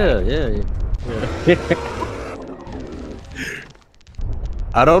gonna die. Yeah.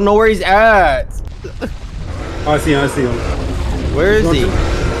 I don't know where he's at. I see him. Where is he?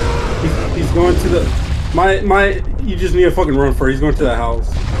 He's going to the you just need to fucking run for it. He's going to that house.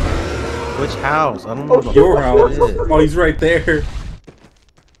 Which house? I don't know. Your house. Oh, he's right there.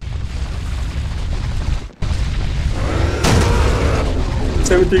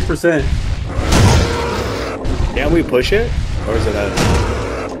 %. Can we push it? Or is it at?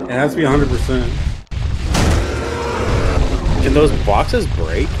 It has to be 100%. Can those boxes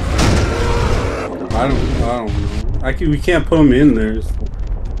break? I don't know. We can't put them in there.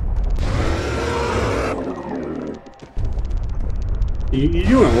 You're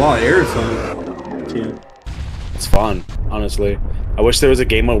doing a lot of air, son. Yeah. It's fun, honestly. I wish there was a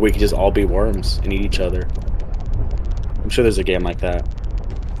game where we could just all be worms and eat each other. I'm sure there's a game like that.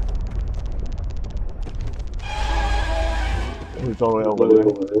 He's already over there.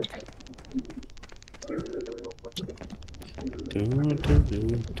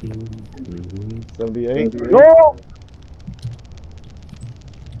 78. No!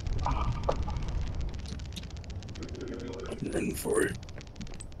 I'm running for it.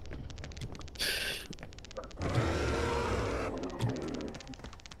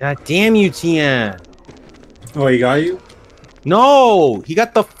 God damn you, Tien. Oh, he got you? No, he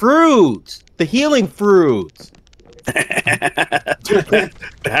got the fruits, the healing fruits.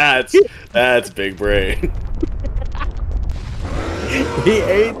 That's big brain. He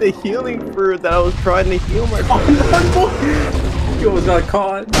ate the healing fruit that I was trying to heal myself. You almost got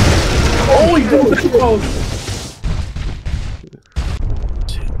caught. Oh, he did that close.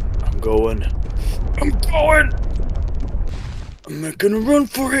 I'm going. I'm not gonna run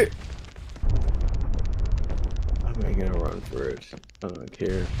for it. I'm not gonna run for it. I don't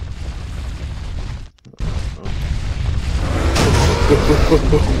care.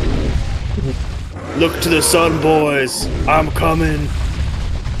 Look to the sun, boys. I'm coming.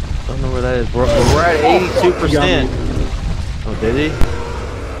 I don't know where that is. We're at 82%. Oh, did he?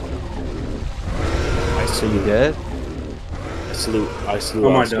 I So you salute. dead? I salute.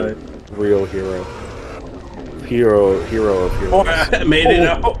 Oh my god. Real hero. Hero of heroes. Oh, I made it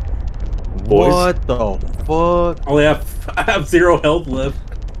out. Boys. What the fuck? I have 0 health left.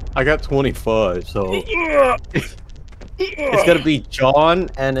 I got 25, so it's gonna be John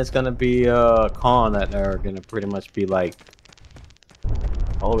and it's gonna be Khan that are gonna pretty much be like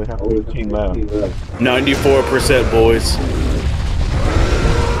All we have to do is team left. 94%, boys.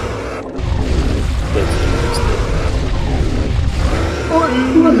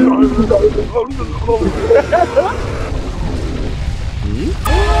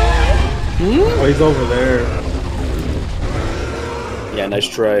 Oh, he's over there. Yeah, nice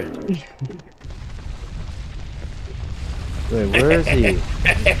try. wait, where is he? Near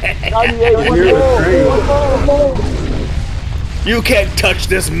the train. You can't touch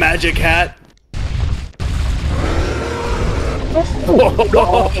this magic hat.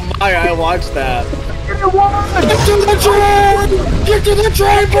 Oh my! I watched that. Get to the train! Get to the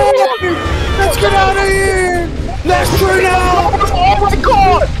train, boy! Let's get out of here! Let's train out! Oh my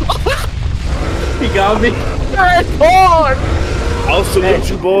god! He got me. I'll salute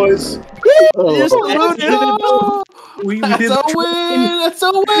you, boys. You saluted him! We did That's a win! That's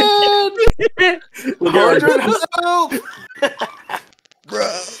a win! Look at our 100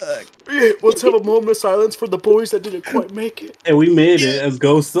 Let's have a moment of silence for the boys that didn't quite make it. and we made it as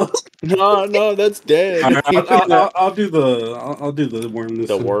ghosts. No, that's dead. I'll do the worm this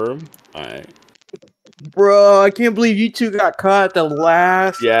The time. worm? Alright. Bro, I can't believe you two got caught at the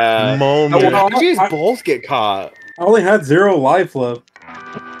last Yeah. moment. How did you guys both get caught? I only had 0 life left.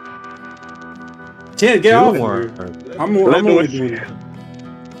 Can't get off here. I'm only doing it.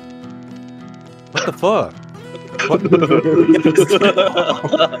 What the fuck? What?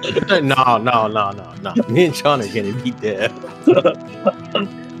 No. Me and Sean are gonna be dead.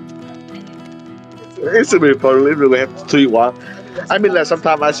 It's a bit fun. We have 3-1. I mean, like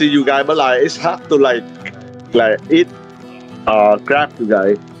sometimes I see you guys, but like it's hard to like eat grab you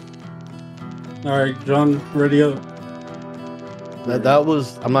guys. All right, John, ready up. That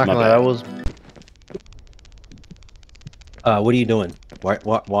was. I'm not My gonna lie. bad. That was. What are you doing? Why?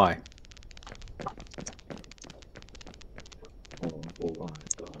 Why?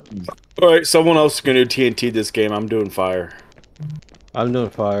 All right, someone else is gonna do TNT this game. I'm doing fire. I'm doing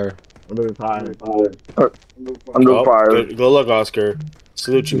fire. I'm doing fire. I'm doing Oh, fire. good luck, Oscar.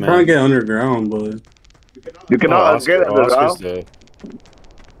 Salute you, I'm trying to man. get underground, but You cannot get it Oscar's around.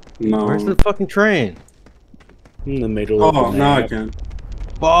 no. Where's the fucking train? In the middle of Oh, the now I map. can.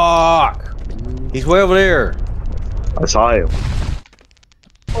 Fuck! He's way over there. I saw him.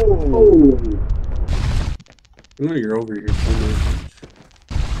 I know you're over here somewhere.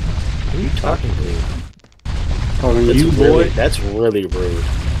 Who are you talking to? Talking to That's you, really, boy. that's really rude.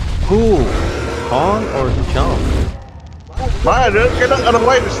 Who? Han or Jump? Man, get out of the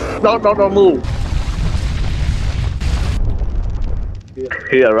way. Don't move.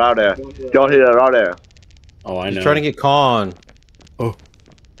 Here, around there. Don't here, around there. Oh, I He's know. trying to get Khan. Oh.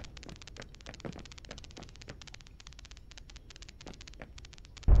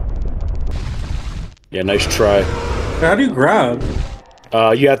 Yeah, nice try. How do you grab?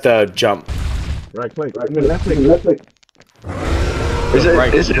 You have to jump. Right click. I mean, left click. Is it,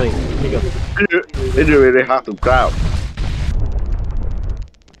 Right, is it, click. Here you go. it's really hard to grab.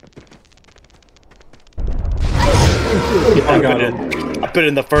 I got it. I've been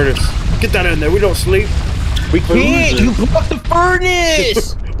in the furnace. Get that in there. We don't sleep. We can't! You blocked the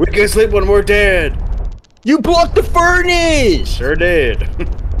furnace! We can sleep when we're dead. You blocked the furnace! Sure did.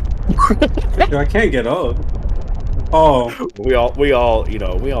 Dude, I can't get up. Oh, we all, you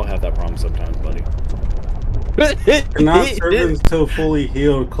know, we all have that problem sometimes, buddy. cannot serve until fully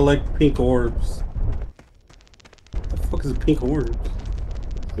healed. Collect pink orbs. The fuck is pink orbs?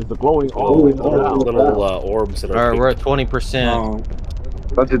 It's the glowing Little orbs that are. Alright, we're at 20%. Oh,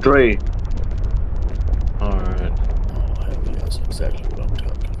 23. Alright. Oh, hell yeah, that's exactly what I'm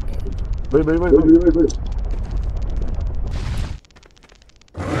talking about. Wait.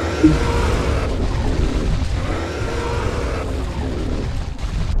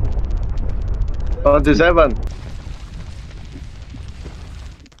 27.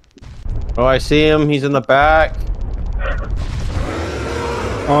 Oh, I see him. He's in the back.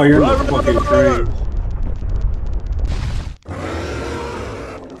 oh, you're in the fucking train.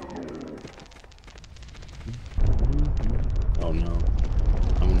 Oh no,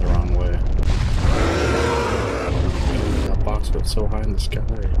 I'm in the wrong way. That box went so high in the sky.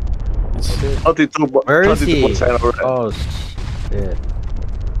 That's sick. 32. Where is he? 32% already. Oh, shit.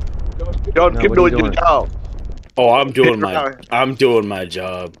 Don't No, keep what are you doing your doing? job. Oh, I'm doing my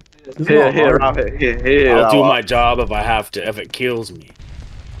job. This is Here, not here, hard. around here. I'll do around. my job if I have to, if it kills me.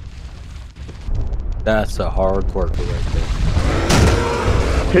 That's a hard worker right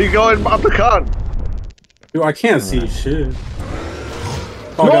there. Here you go in up the con. Dude, I can't see shit.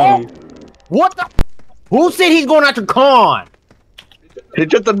 Oh, I got him. What the? Who said he's going after Khan? He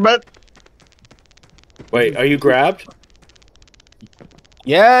just admit. Wait, are you grabbed?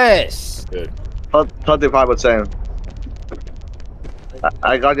 Yes. Good. 35%.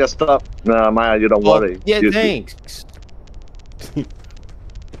 I got your stuff. No, Maya, you don't worry. Yeah, You- thanks.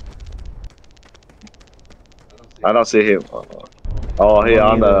 I don't see him. Oh, here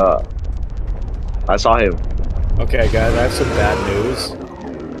on the. I saw him. Okay, guys, I have some bad news.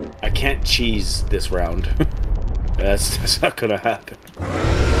 I can't cheese this round. that's not gonna happen.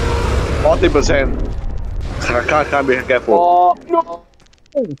 40%. Can't be careful. Oh no!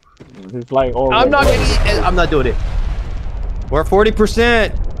 He's flying all I'm not. over. I'm not doing it. We're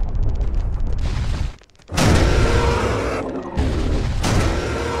 40%.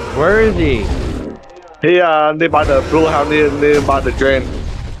 Where is he? Here, near by the blue house, near by the drain.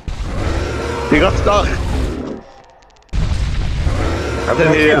 He got stuck. I I think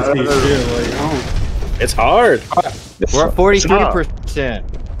he. can't see shit. Like, I don't. It's hard. We're at 43%.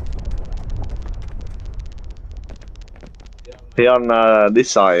 He on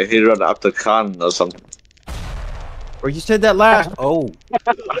this side. He run up the can or something. Or you said that last. Oh.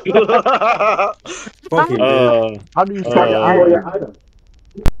 Fucking How do you sell your item?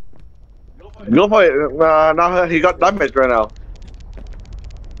 Go for it. Now he got damage right now.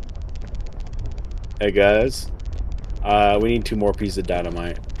 Hey guys, we need 2 more pieces of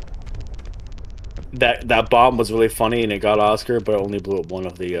dynamite. That bomb was really funny and it got Oscar, but it only blew up one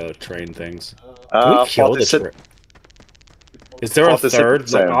of the train things. Can we kill this? 46. Is there a third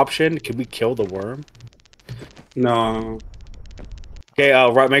 46%. option? Can we kill the worm? No. Okay,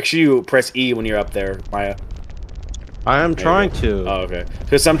 right. Make sure you press E when you're up there, Maya. I am trying to. Oh, okay.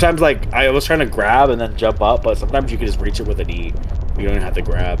 Because sometimes, like, I was trying to grab and then jump up, but sometimes you can just reach it with an E. You don't even have to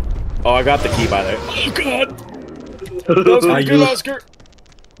grab. Oh, I got the key by there. Oh, God! Oscar, good Oscar!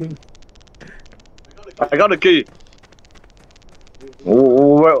 I got the key.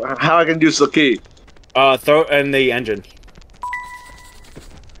 Well, how I can use the key? Throw it in the engine.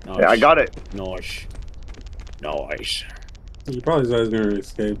 Nice. Yeah, I got it. Nice. Nice. You probably guys gonna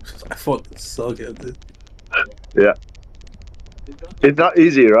escape. I fucking suck at this. Yeah. It's not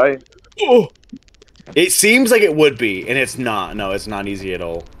easy, right? Oh! It seems like it would be, and it's not. No, it's not easy at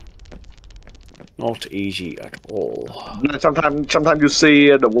all. Not easy at all. Sometimes you see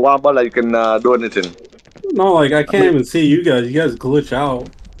the worm, but like you can do anything. No, like I can't even see you guys. You guys glitch out.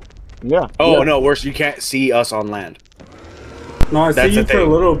 Yeah. Oh, Yeah. no, worse, you can't see us on land. No, I That's see the you for a thing.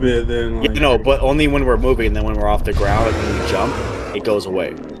 little bit. Then like, Yeah, no, but only when we're moving, and then when we're off the ground, like when we jump, it goes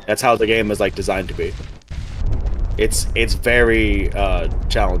away. That's how the game is like designed to be. It's very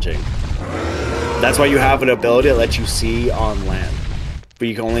challenging. That's why you have an ability that lets you see on land, but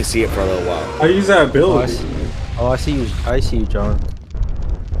you can only see it for a little while. I use that ability. I see you. I see you, John.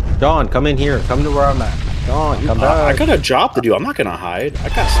 John, come in here. Come to where I'm at. John, come back. I got a job to do. I'm not gonna hide. I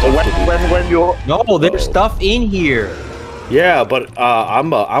got stuff to do. When you No, there's stuff in here. Yeah, but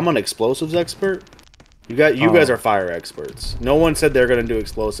I'm an explosives expert. You guys are fire experts. No one said they're gonna do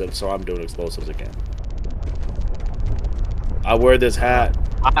explosives, so I'm doing explosives again. I wear this hat.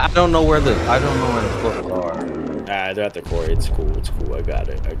 I don't know where the explosives are. Ah, they're at the core. It's cool. It's cool. I got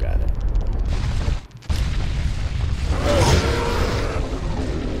it. I got it.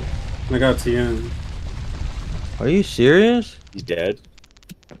 I got TN. Are you serious? He's dead.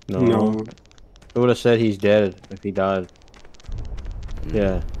 No. I would have said he's dead if he died.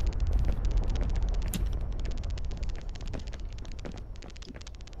 Yeah.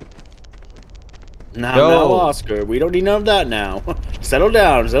 Now, Yo. now, Oscar. We don't need none of that now. Settle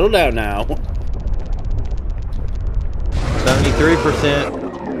down now.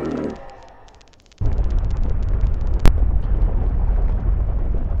 73%.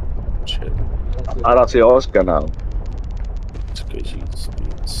 Shit. I don't see Oscar now. It's because he's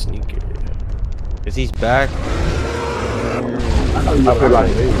being sneaky. Is he's back? I feel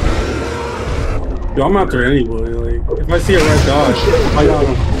like Yo, I'm after anybody. Like, if I see a red dot, I got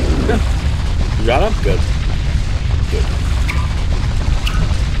him. You got him? Good. Good.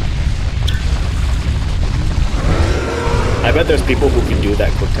 I bet there's people who can do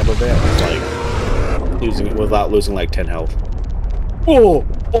that quick time event, like losing without losing like 10 health. Oh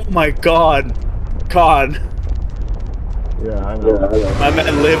my God, Con. yeah, I know. My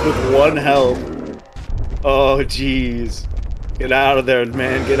man lived with 1 health. Oh jeez, get out of there,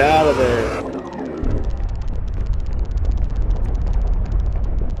 man. Get out of there.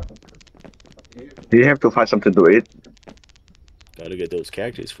 You have to find something to eat. Gotta get those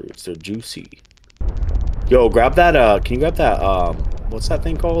cactus fruits. They're juicy. Yo, grab that. Can you grab that? What's that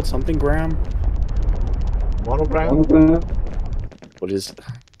thing called? Something gram? Monogram? What is?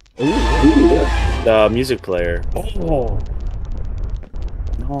 The music player. Oh,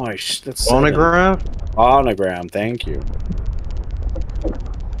 nice. That's Phonograph? Phonogram. Thank you.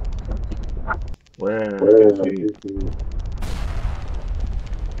 Where is he?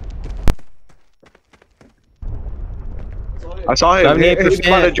 I saw him. 78%. He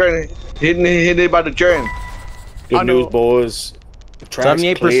by the journey. He by the journey. Good news, boys. Tracks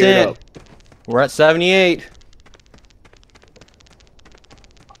cleared 78%. up. We're at 78.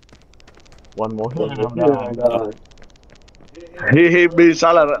 One more. He be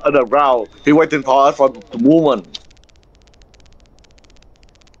silent on the ground. He waiting for us for the movement.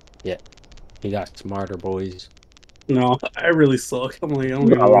 Yeah. He got smarter, boys. No, I really suck. I'm like, I don't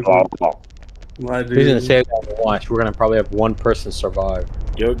even know what He's gonna say that once. We're gonna probably have one person survive.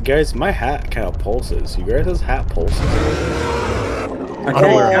 Yo, guys, my hat kind of pulses. You guys' hat pulses? I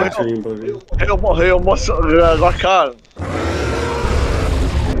can't catch anybody. He almost got caught.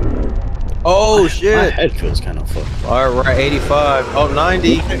 Oh My shit! head feels kind of fucked. Alright, we're at 85. Oh, 90.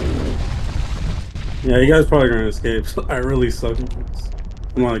 Yeah, you guys probably gonna escape. I really suck at this.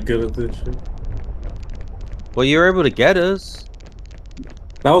 I'm not good at this shit. Well, you were able to get us.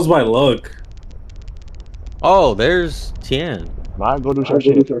 That was by luck. Oh, there's Tien. Nah, go do some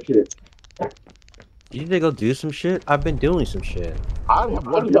shit. You need to go do some shit? I've been doing some shit. I have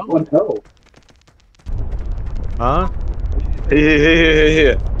one health. Huh?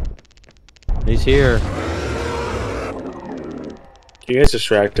 Here. He's here. You guys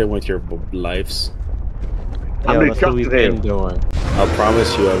distract him with your lives. Yeah, that's what we've been doing. I'll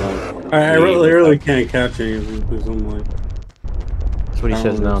promise you I won't. I really can't catch anything because I'm like. That's what he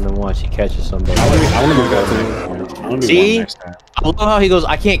says now and then once he catches somebody. I want to go back to him. See? Next time. I love how he goes,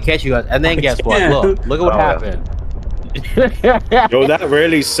 I can't catch you guys. And then guess what? Look at what happened. Yo, that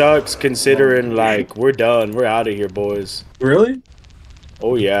really sucks considering, like, we're done. We're out of here, boys. Really?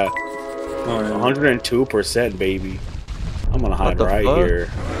 Oh, yeah. Oh, yeah. 102%, baby. I'm gonna hide right here.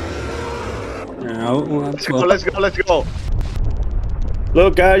 Yeah, Let's go.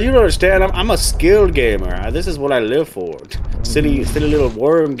 Look, guys, you don't understand. I'm a skilled gamer. This is what I live for. Silly little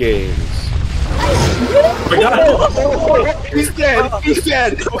worm games. He's dead. He's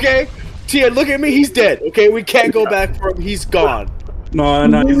dead. Okay, Tia, look at me. He's dead. Okay, we can't go back for him. He's gone. No,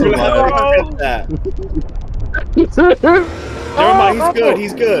 he's alive. Never mind. He's good.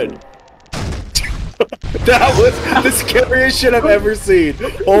 He's good. That was the scariest shit I've ever seen.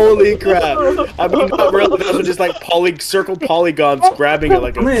 Holy crap! I mean, not really. That was just like circle polygons grabbing it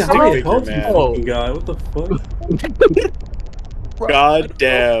like a stick figure, man. Guy, what the fuck? God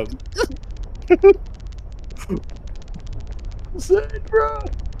damn. Sad, bro. I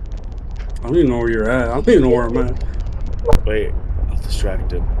don't even know where you're at. I don't even know where I'm at. Wait, I'll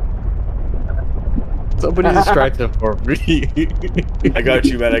distract him. Somebody distract him for me. I got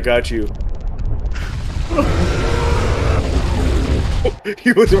you, man. I got you.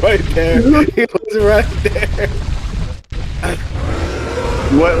 He was right there. He was right there.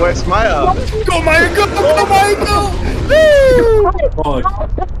 Where's Maya? Go, Maya, go! Go, Maya, go! Fuck.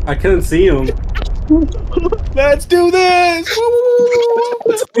 I couldn't see him. Let's do this!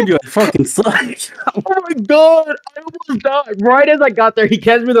 You fucking suck. Oh my god! I almost died. Right as I got there, he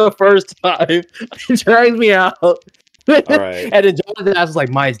catches me the first time. He drags me out. Alright. And then Jonathan was like,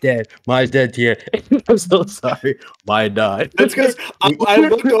 Maya's dead. Maya's dead, Tia. I'm so sorry. Maya died. That's because I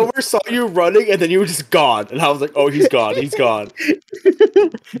looked over, saw you running, and then you were just gone. And I was like, oh, he's gone. He's gone.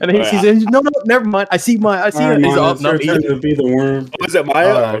 And then he sees it. No, never mind. I see Maya. I see him. He's off. No, he's to be the worm. Oh, is it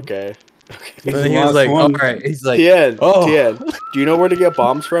Maya? Okay. And then he was like, all right. He's like, Tien, Tien, do you know where to get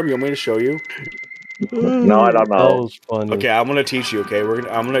bombs from? You want me to show you? No, I don't know. That was funny. Okay, I'm gonna teach you. Okay,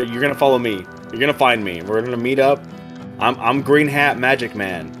 you're gonna follow me. You're gonna find me. We're gonna meet up. I'm Green Hat Magic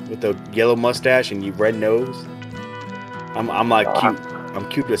Man with the yellow mustache and you red nose. I'm like cute. I'm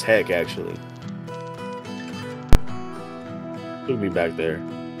cute as heck, actually. Look at me back there,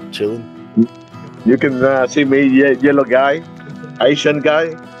 chilling. You can see me, yellow guy, Asian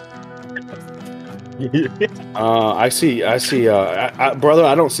guy. I see. Brother,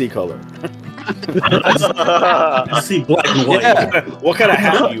 I don't see color. I see black and white. Yeah. What kind of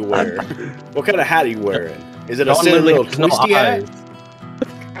hat do you wear? What kind of hat are you wearing? Is it a silly little twisty hat?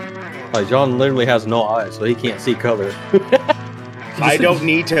 Like John literally has no eyes, so he can't see color. I don't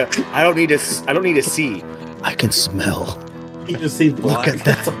need to see. I can smell. You just see black. Look at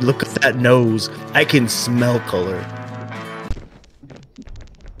that. Look at that nose. I can smell color.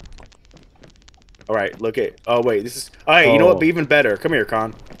 All right, look at. Oh wait, this is. All right, you know what? Be even better. Come here,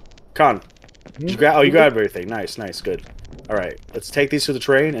 Con. You grabbed everything. Nice, good. All right, let's take these to the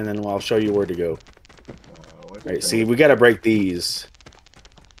train, and then I'll show you where to go. All right, see, we gotta break these.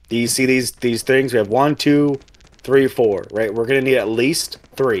 These things. We have 1, 2, 3, 4. Right, we're gonna need at least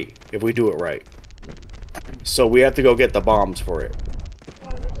 3 if we do it right. So we have to go get the bombs for it.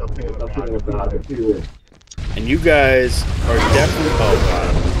 And you guys are definitely. Oh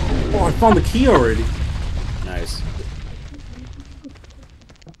god. Oh, I found the key already. Nice.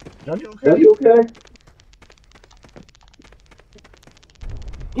 Are you okay?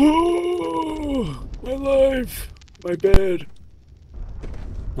 Oh, my life, my bed.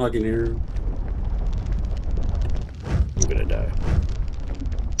 I can hear him. I'm gonna die.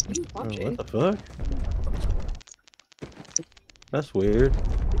 What the fuck? That's weird.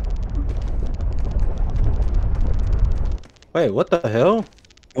 Wait, what the hell?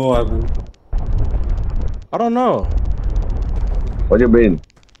 What happened? I don't know. What do you mean?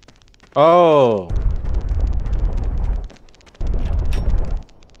 Oh.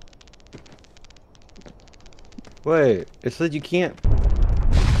 Wait, it said you can't.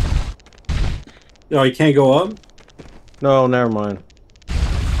 Oh, you can't go up? No, never mind.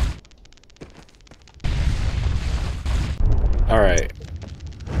 All right.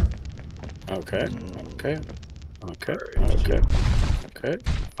 Okay.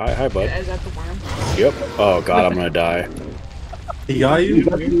 Hi, bud. Is that the worm? Yep. Oh god, I'm gonna die. He got you?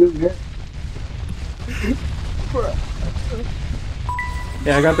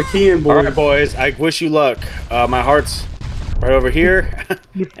 Yeah, I got the key in, boys. All right, boys. I wish you luck. My heart's right over here,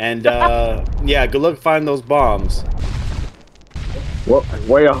 and yeah, good luck finding those bombs. What?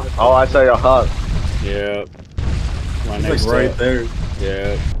 Where? Oh, I saw your heart. Yeah. My He's next like right there.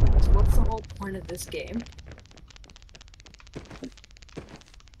 Yeah. So what's the whole point of this game?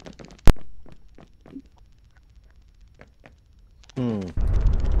 Come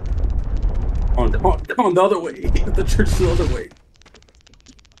on, the other way. The church is the other way.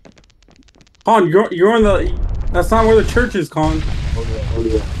 Con, you're on the. That's not where the church is, Con. Oh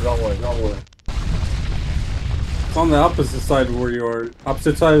yeah. Wrong way. It's on the opposite side of where you are.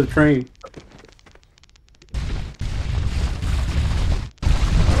 Opposite side of the train.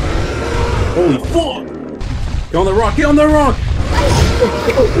 Holy fuck! Get on the rock! Get on the rock!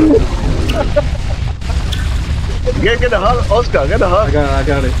 Get the heart, Oscar. Get the heart. I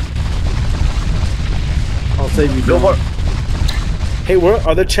got it. I'll save you. Go John. for. Hey,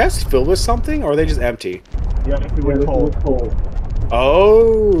 are the chests filled with something, or are they just empty? Yeah, if we went cold.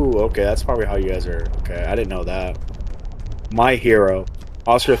 Oh, okay. That's probably how you guys are. Okay, I didn't know that. My hero,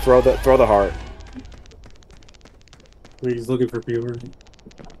 Oscar. Throw the heart. He's looking for people.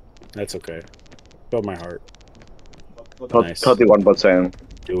 That's okay. Throw my heart. Nice. 31%.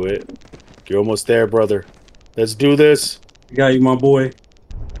 Do it. You're almost there, brother. Let's do this. I got you, my boy.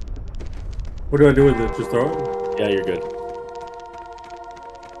 What do I do with it? Just throw it? Yeah, you're good.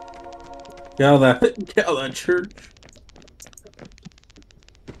 Get out of that. Get out of that church.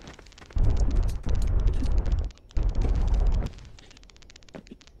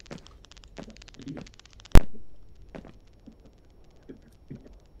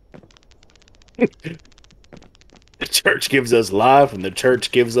 The church gives us life, and the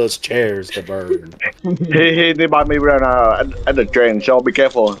church gives us chairs to burn. He nearby me right now at the train, so be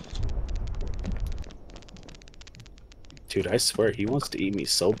careful. Dude, I swear he wants to eat me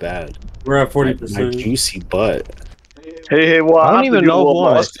so bad. We're at My 40%. juicy butt. Hey, what I don't happened even to know you, who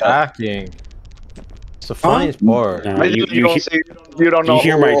I'm Oscar? attacking. It's the funniest part. Nah, you don't know.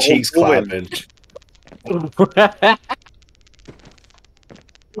 hear my who- cheeks who win. clapping.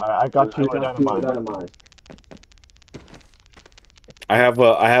 I got you. Dynamite. I have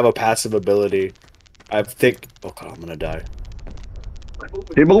a passive ability. I think. Oh god, I'm gonna die.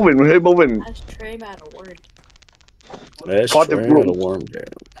 He moving. That's Trey out of word. Let's Caught the try room. a worm jam.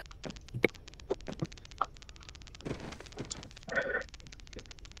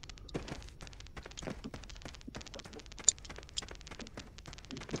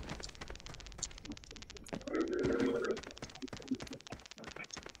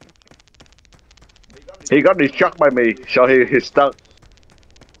 He got distracted by me, so he's stuck.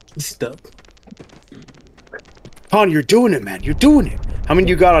 He's stuck. Con, you're doing it, man. You're doing it. How many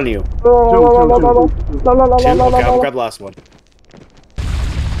you got on you? Two. Two? Okay, I'm gonna grab the last one.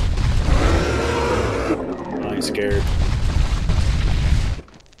 I ain't scared.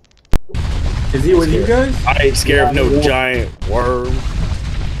 Is he with you guys? I ain't scared of no giant worm.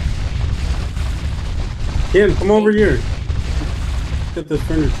 Ken, come over here. Get this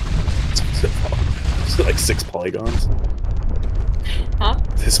furniture. It's like 6 polygons. Huh?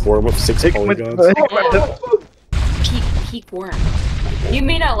 This worm with 6 polygons. Peak worm. You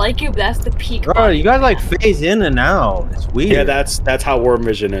may not like it, but that's the peak. Bro, you guys like phase in and out. It's weird. Yeah, that's how worm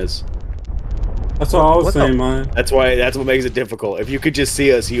vision is. That's what I was What the- saying, man. That's what makes it difficult. If you could just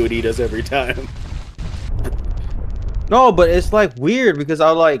see us, he would eat us every time. No, but it's like weird because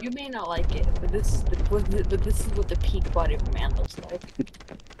I like. You may not like it, but this is what the peak body of a man looks like.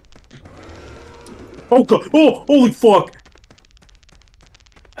 Oh god! Oh, holy fuck!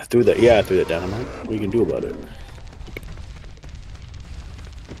 I threw that. Yeah, I threw that dynamite. What you can do about it?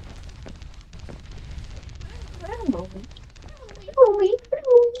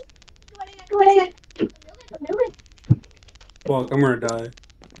 Fuck, I'm gonna die.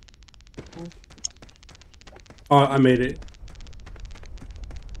 Oh, I made it.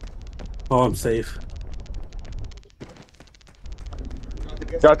 Oh, I'm safe.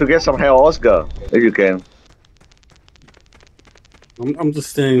 Try to get some hair, Oscar, if you can. I'm just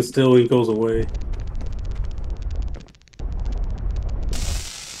standing still. He goes away.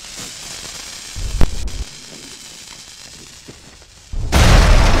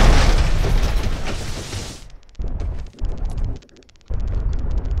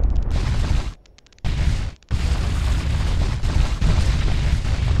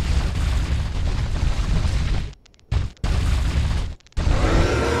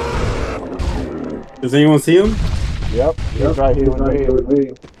 Does anyone see him? Yep. He's right here with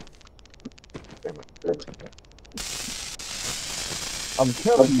me. I'm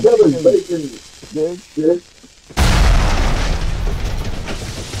killing bacon. Dig.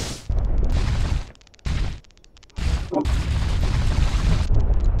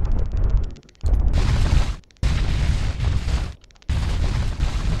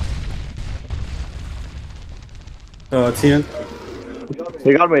 10.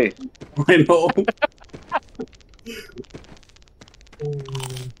 He got me. I know.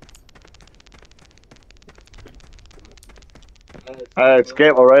 I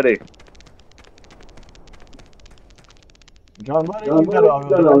escaped already. John, buddy, you got a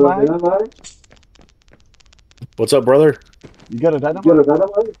dynamite? What's up, brother? You got a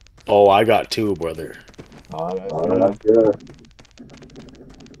dynamite? Oh, I got 2, brother. Oh, that's good.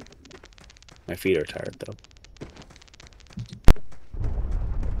 My feet are tired though.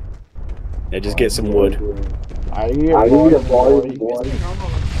 Yeah, just get some wood. I hear boy.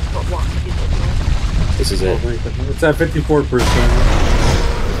 This is it. It's at 54%.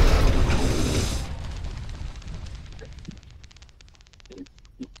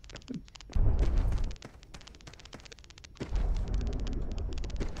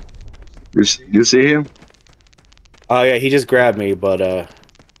 You see him? Oh yeah, he just grabbed me, but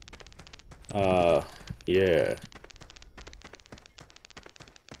yeah.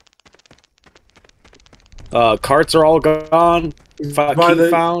 Carts are all gone. Key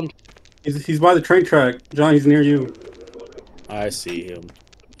found. He's by the train track. John, he's near you. I see him.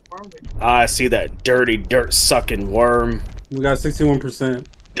 I see that dirty dirt sucking worm. We got 61%.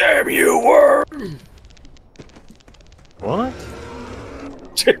 Damn you, worm! What?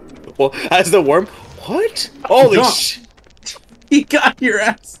 Well, as the worm. What? Holy shit! He got your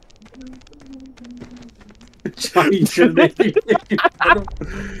ass. John, you should have.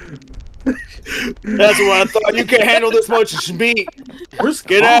 That's what I thought. You can't handle this much meat. Where's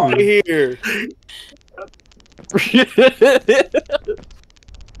Get out of here. What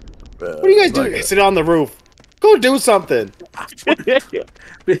are you guys doing? Sit on the roof. Go do something.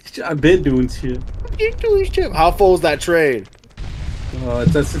 Bitch, I've been doing shit. You doing shit. How full is that train?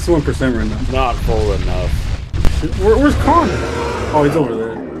 It's at 61% right now. Not full enough. Where's Con? Oh, he's over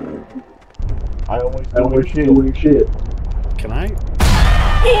there. I always doing shit. Can I?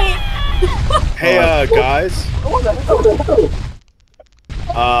 Hey, guys.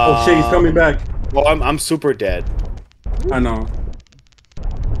 Oh shit, he's coming back. Well, I'm super dead. I know.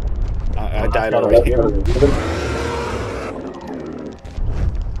 I died already.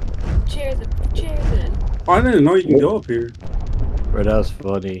 Cheers in. Oh, I didn't know you can go up here. Bro, that's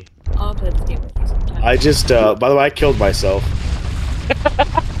funny. I'll play this game with you sometime. I just, by the way, I killed myself.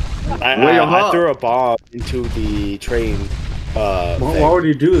 I threw a bomb into the train. Why would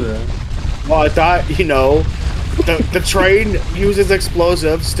you do that? Well, I thought, you know, the train uses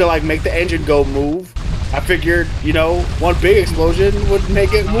explosives to like make the engine go move. I figured, you know, one big explosion would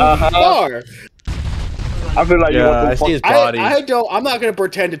make it move far. I feel like I see his body. I'm not gonna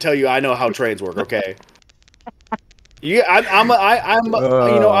pretend to tell you I know how trains work. Okay. Yeah, I'm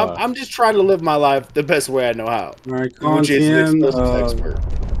just trying to live my life the best way I know how. All right, Which is an explosives expert.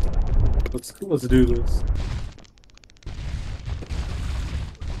 Let's do this.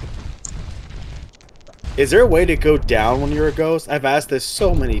 Is there a way to go down when you're a ghost? I've asked this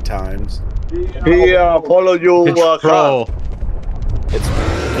so many times. He follow you. Control. It's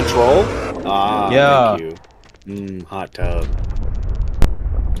control? Ah, yeah. Thank you. Hot tub.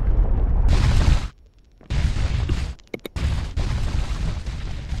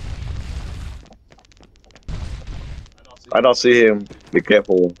 I don't see him. Be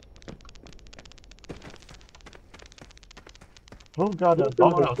careful. Oh god, that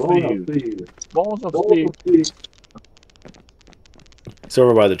dog upstairs. Balls upstairs. It's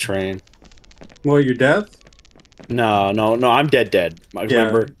over by the train. Well, you're dead? No, I'm dead. I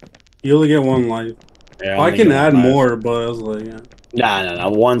remember. You only get 1 life. Yeah, I can add more, but I was like, yeah. Nah.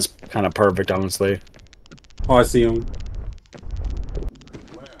 One's kind of perfect, honestly. Oh, I see him.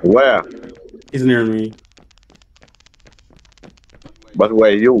 Where? He's near me. But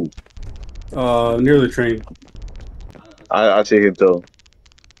where you? Near the train. I see him too.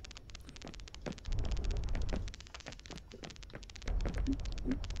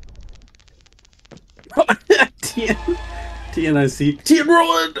 Tien, I see. Tien,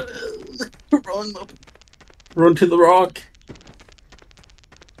 run! Run to the rock.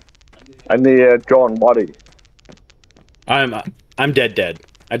 I need John body. I'm dead.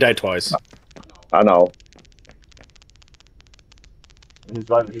 I died twice. I know. He's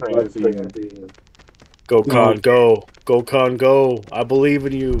by the train. I see him. Go Con, go. Go Con, go. I believe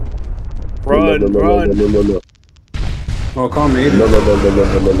in you. Run. No. Oh, Con made it. No.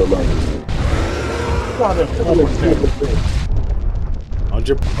 God, that's 4%.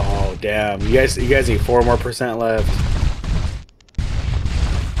 100. Oh damn! You guys need 4% more left.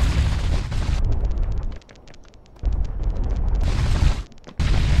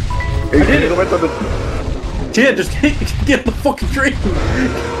 I did it. Tien, just get the fucking train.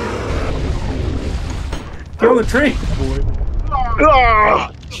 Get on the train, boy.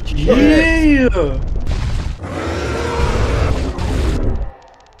 Ah! Yeah.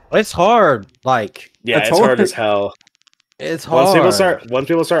 It's hard. Like, Yeah, That's it's hard hard. as hell. it's hard. Once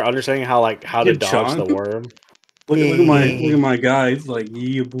people start understanding how to Good dodge the John. worm. Look at my guy. He's like,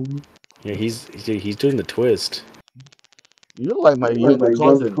 yeah, boy. Yeah, he's doing the twist. You're like my younger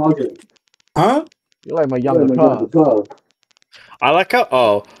cousin. Huh? You're like my younger cousin. I like how.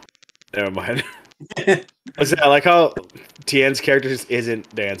 Oh, never mind. I like how Tien's character just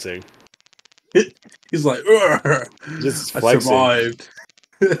isn't dancing. He's like, "Ugh, Just I flexing. survived.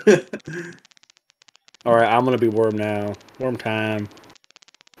 All right, I'm gonna be worm now. Worm time.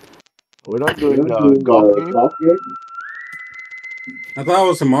 We're not doing golf game. I thought it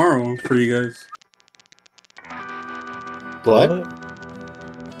was tomorrow for you guys. What?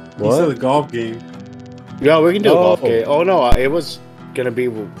 You said the golf game. Yeah, we can do a golf Oh. game. Oh no, it was gonna be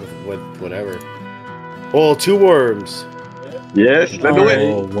with whatever. Oh, 2 worms. Yes, let's do it.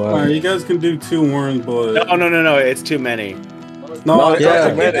 Oh, wow. All right, you guys can do 2 worms, but No, it's too many. no,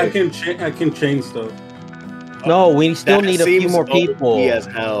 yeah. I can change stuff. No, we still That need a few seems more people. OP as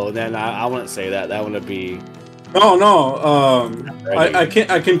hell. Then I wouldn't say that. That wouldn't be. No. Ready.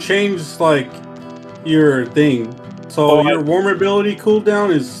 I can change like your thing. So Oh, your warm ability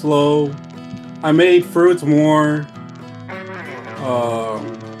cooldown is slow. I made fruits more.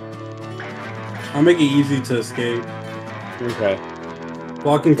 I make it easy to escape. Okay.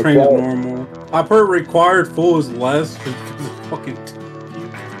 Blocking train is normal. I put required full is less just because it's fucking.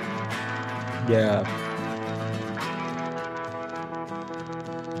 Yeah.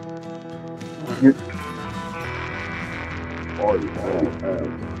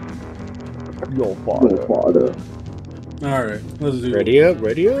 Your father. All right, let's do it. Ready up.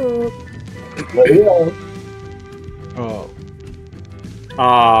 Ready up. Oh.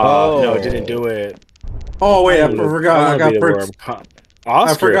 No, it didn't do it. Oh wait, I forgot. I got perks.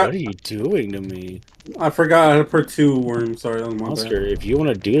 Oscar, forgot- what are you doing to me? I forgot I put 2 worms. Sorry, that was my Oscar, bad. if you want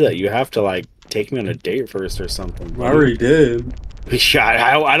to do that, you have to like take me on a date first or something. I already did.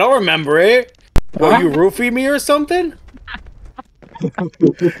 I don't remember it. Will you roofie me or something? We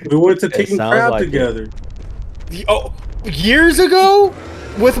went to Kicking sounds Crab like it. together. Oh, years ago?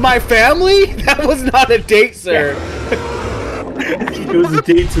 With my family? That was not a date, sir. It was a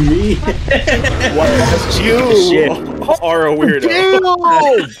date to me. You are a weirdo.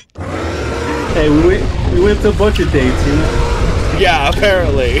 Hey, we went to a bunch of dates, you know. Yeah,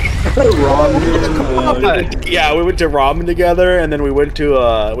 apparently. Ramen, Yeah, we went to ramen together, and then we went to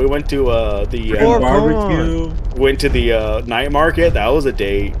barbecue. the night market. That was a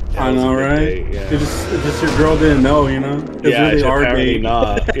date. That I was a know, good right? date, yeah. It's just your girl didn't know, you know. It's Yeah, really our apparently date.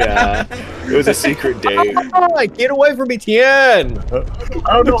 not. Yeah, it was a secret date. Oh, get away from me, Tien! I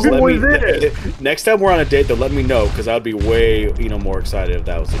don't know Just who let was me- it. Next time we're on a date, though, let me know because I'd be way more excited if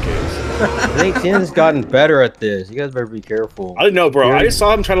that was the case. I think Tien's gotten better at this. You guys better be careful. I didn't know, bro. I just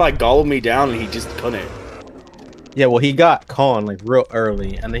saw him trying to like gobble me down, and he just couldn't. Yeah, well, he got Con like real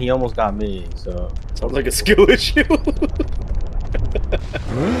early, and then he almost got me. So Sounds like a skill issue. I'm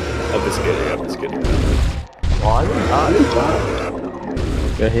just kidding.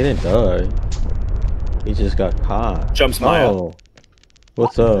 yeah, he didn't die. He just got caught. Jump smile. Oh,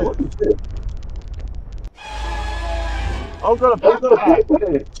 what's up? I'm gonna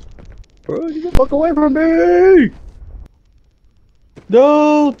pick Bro, you the fuck away from me!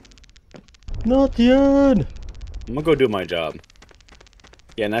 No, not Tien. I'm gonna go do my job.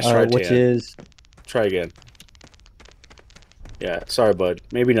 Yeah, nice try, Which Tan. is Try again. Yeah, sorry, bud.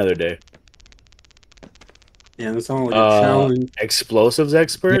 Maybe another day. Yeah, that sounded like a challenge. Explosives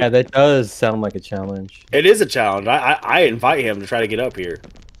expert? yeah, that does sound like a challenge. It is a challenge. I invite him to try to get up here.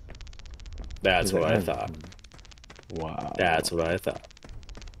 That's what I thought. Wow. That's what I thought.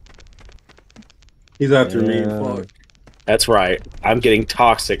 He's after me. Yeah. Fuck. That's right. I'm getting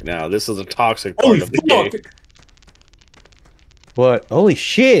toxic now. This is a toxic part Holy of the game. fuck! What? Holy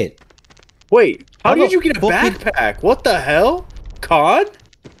shit! Wait, how How did the you get a fuck backpack? What the hell? Con?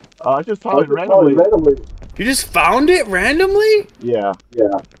 I just found it randomly. You just found it randomly? Yeah.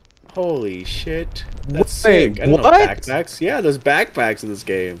 Holy shit. That's Wait, sick. I didn't know what? backpacks. Yeah, there's backpacks in this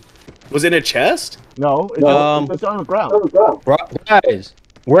game. Was it in a chest? No, it's on the ground. Bro, guys,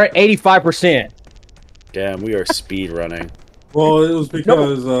 we're at 85%. Damn, we are speed running. Well, it was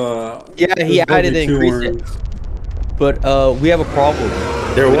because Yeah, he there's added only 2 increase it. worms. But we have a problem.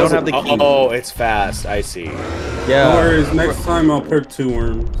 There We don't was have the key. Oh, it's fast. I see. No Yeah. worries. Next time I'll put 2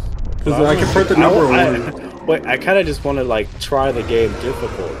 worms because I can put the number 1. Wait, I kind of just want to like try the game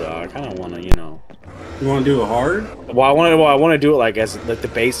difficult, though. I kind of want to, you know. You want to do it hard? Well, I want to do it like as like the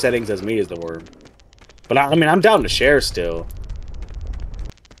base settings as me as the worm. But I mean, I'm down to share still.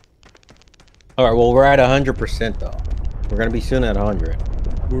 All right, well, we're at 100% though. We're gonna be soon at 100.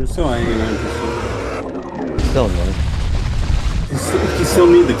 We're still at 89%. Still no. You still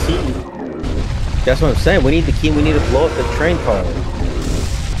need the key. That's what I'm saying. We need the key. We need to blow up the train car.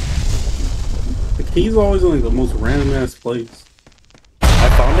 The key's always in like the most random ass place. I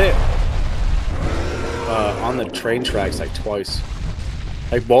found it on the train tracks like twice.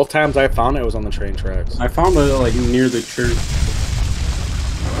 Like both times I found it was on the train tracks. I found it like near the church.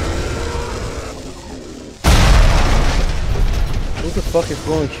 Who the fuck is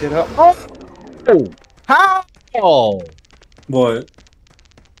blowing shit up? Oh! How? What?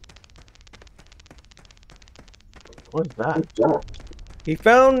 What's that? He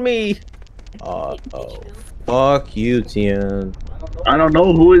found me! Oh. Fuck you, Tien. I don't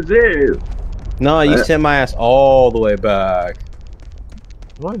know who it is. No, you sent my ass all the way back.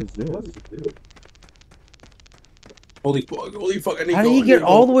 What is this? Holy fuck, I need How do you get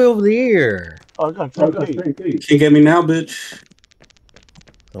all the way over there? Oh, I got 10K. Can't get me now, bitch.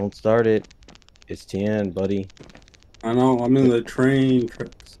 Don't start it. It's Tien, buddy. I know, I'm in the train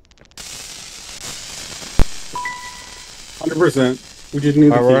tracks. 100%. We just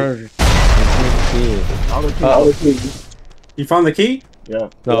need the key. You found the key? Yeah.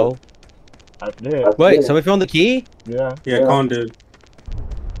 No. I did. Wait, somebody found the key? Yeah. Yeah, Con did.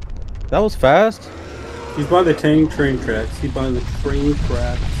 That was fast. He's by the train tracks. He's by the train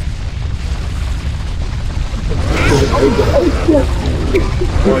tracks.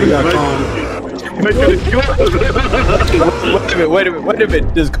 Oh, you got Con. Wait a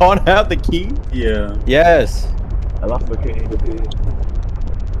minute. Does Con have the key? Yeah. Yes. I lost the key.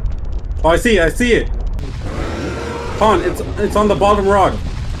 Oh, I see it. Con, it's on the bottom rock.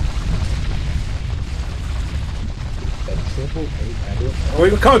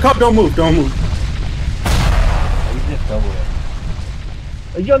 Wait, come, don't move.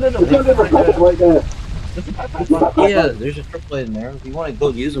 You under the right there. Yeah, there's a triple in there. If you want to go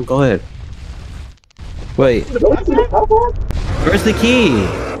use them, go ahead. Wait. Where's the key?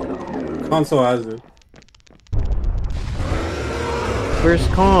 Console has it. Where's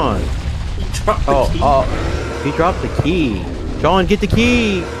Con? He dropped the key. He dropped the key. John, get the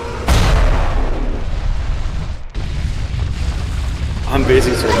key. I'm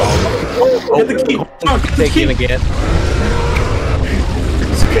busy surviving. Get the key. Come on, get the key. Again.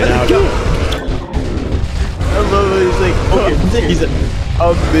 Get out. I love it. He's like,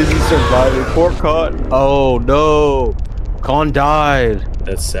 I'm busy surviving. Poor Con. Oh no. Con died.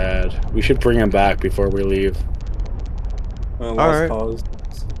 That's sad. We should bring him back before we leave. Lost cause.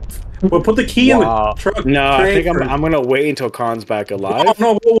 Well, put the key in the truck. No, I think I'm gonna wait until Con's back alive. Oh,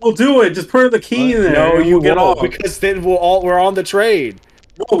 no, we'll do it. Just put the key in there. No, you get won't, off. because then we're on the train.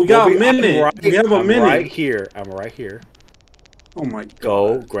 Whoa, we got a minute. We have a minute. Right here. I'm right here. Oh my god.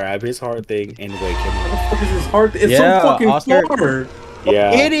 Go grab his heart thing and wake him What up. the fuck is his heart? It's so fucking Oscar. far.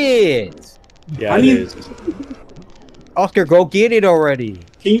 Yeah. Get it. Yeah, I it need- is. Oscar, go get it already.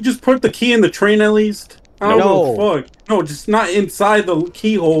 Can you just put the key in the train at least? I don't know. Fuck. No, just not inside the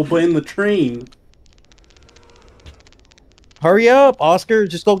keyhole, but in the train. Hurry up, Oscar.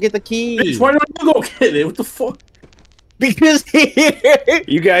 Just go get the key. Bitch, why don't you go get it? What the fuck? Because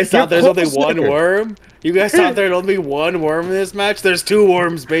You guys thought there's only closer. one worm? You guys thought there'd only be one worm in this match? There's two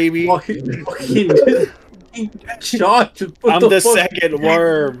worms, baby. Fucking shot. Just put I'm the second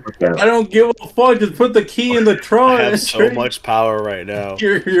worm. I don't give a fuck. Just put the key in the trunk. I have so much power right now.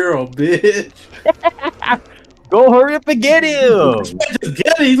 You're a bitch. Go hurry up and get him. Just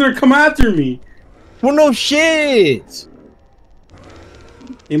get it. He's gonna come after me. Well, no shit.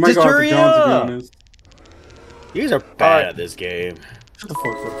 He might Just go after hurry John, to up. be honest. You guys are bad at this game. Shut the fuck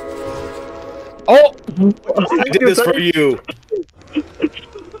up. Oh, I did this for you.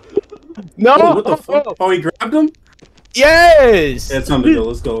 no. Oh, what the fuck? Oh, he grabbed him? Yes. Yeah, it's time to go.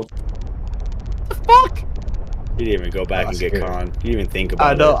 Let's go. Fuck. You didn't even go back and get Oscar. Con. You didn't even think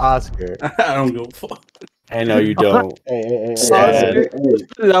about I know, it. Oscar. I don't give a fuck. I know you don't. Sad.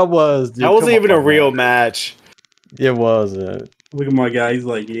 That was. Dude, That wasn't come even on, a real man. match. It wasn't. Look at my guy. He's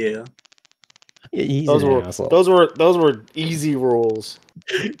like, yeah. Yeah, he's Those an were asshole. those were easy rules.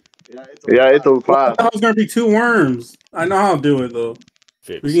 Yeah, it was fast. I was gonna be two worms. I know how to do it though.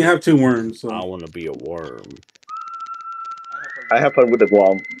 We can have two worms. So. I want to be a worm. I have fun with the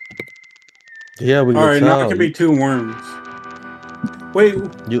worm. Yeah, we. All right, now tell. it can be two worms. Wait,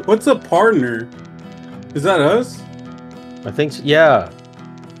 what's a partner? Is that us? I think so. Yeah.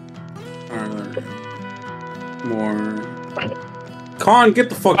 All right. More. Con, get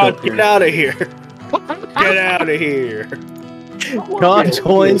the fuck up Get here. out of here. Get out of here. God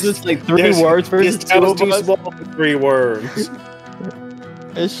joins us like 3 words versus This 2 house of too us. small for 3 worms.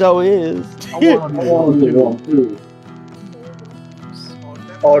 It so is. I want to do.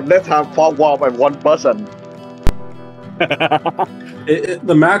 Oh, let's have 4 warm and 1 person.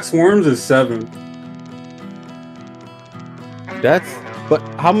 The max worms is 7. But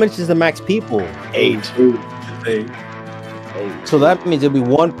how much is the max people? 8. 8. So that means it'll be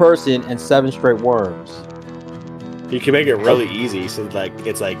 1 person and 7 straight worms. You can make it really easy, so like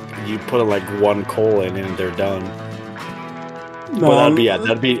it's like you put like 1 coal in and they're done. No, But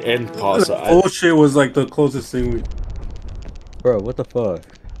that'd be impossible. Bullshit was like the closest thing we. Bro, what the fuck?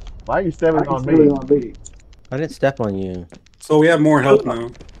 Why are you stepping on me? I didn't step on you. So we have more health now.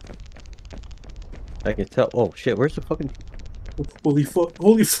 I can tell. Oh shit, where's the fucking... Holy fuck!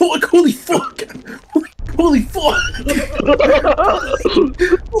 Holy fuck! Holy fuck! Holy fuck!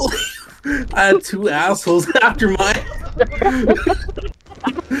 I had 2 assholes after mine.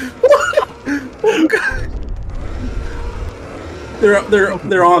 Oh, God.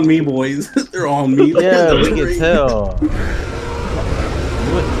 They're on me, boys. They're on me. Yeah, we can tell.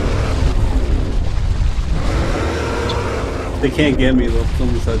 They can't get me though.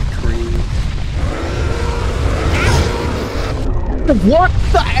 Someone said cream. What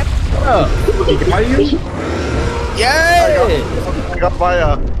the F? He got you? Yeah! I got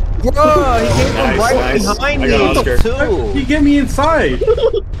fire. Bro, he came from right Nice. behind I me got Oscar. too. You get me inside.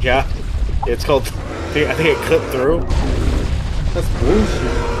 Yeah, it's called. I think it clipped through. That's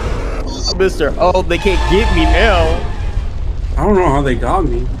bullshit. Mister, oh, they can't get me now. I don't know how they got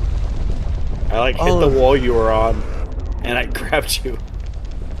me. I like hit the wall you were on, and I grabbed you.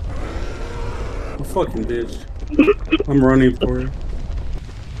 You fucking bitch. I'm running for it.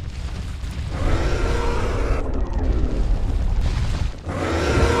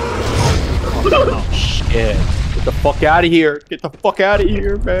 Oh shit. Get the fuck out of here. Get the fuck out of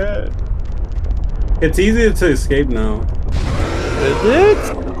here, man. It's easier to escape now. Is it?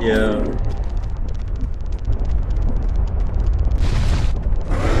 Yeah.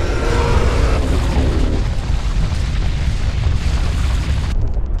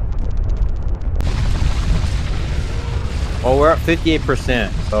 Oh, we're at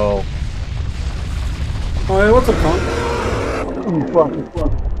 58%, so... Oh, hey, what's up, Con?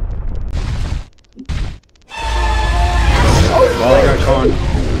 Oh, I got Con.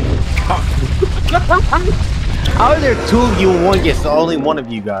 How are there 2 of you and 1 gets? Only 1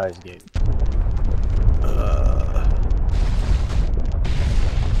 of you guys get.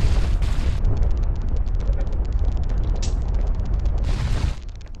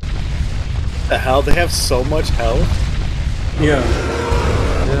 The hell? They have so much health. Yeah.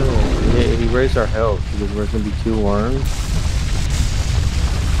 Yeah, he raised our health because we're gonna be 2 worms.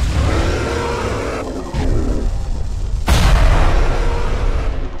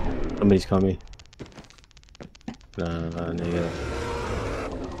 Somebody's coming. Nah, nigga.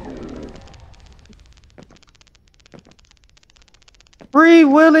 Free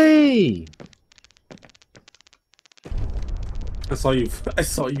Willy! I saw you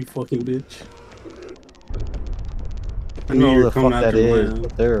fucking bitch. I I knew know you who were the fuck coming that after is, mine.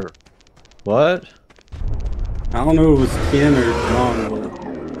 but they're... What? I don't know if it was Ken or John, but...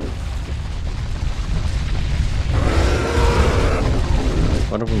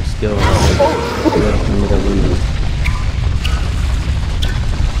 One of them still...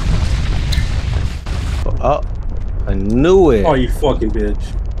 Oh, I knew it! Oh, you fucking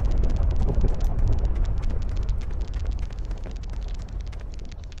bitch.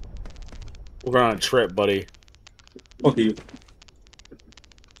 We're on a trip, buddy. Fuck you.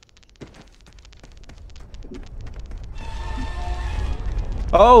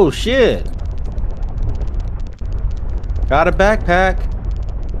 Oh, shit! Got a backpack!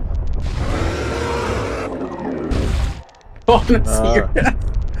 Oh, that's here.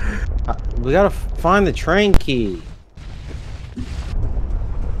 We gotta find the train key.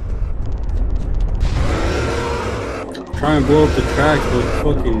 Try and blow up the tracks with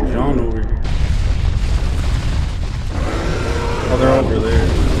fucking John over here. Oh, they're over there.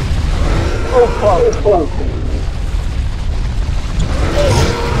 Oh fuck!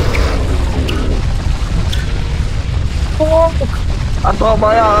 I saw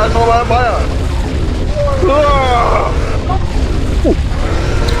my eye! I saw my eye!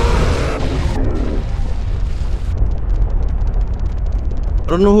 I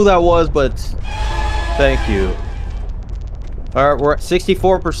don't know who that was, but thank you. Alright, we're at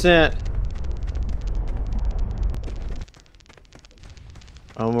 64%.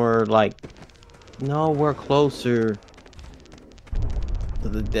 And we're like, no, we're closer to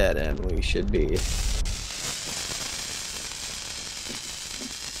the dead end we should be.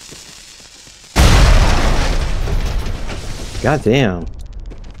 God damn.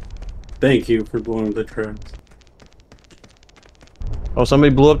 Thank you for blowing up the tracks. Oh,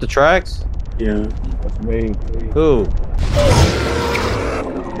 somebody blew up the tracks? Yeah. That's me. Who?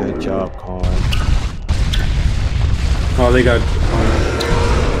 Good job, Con. Oh, they got.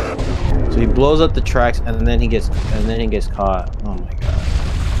 So he blows up the tracks and then he gets caught. Oh my god.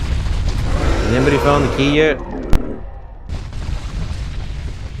 Has anybody found the key yet?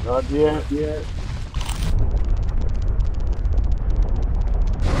 Not yet.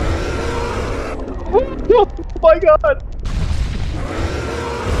 Oh my god!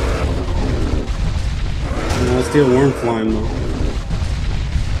 I still worm flying though.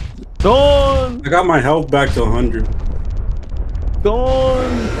 Gone! I got my health back to 100.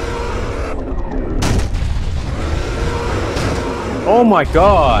 Gone! Oh my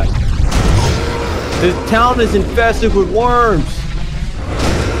god! This town is infested with worms!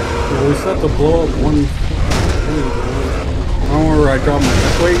 Yeah, we set to blow up one. I don't know where I dropped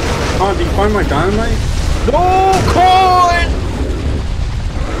my. Wait, Con, did you find my dynamite? No, Con!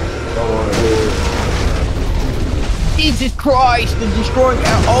 Jesus Christ! They're destroying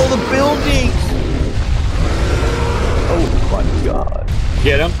all the buildings! Oh my god.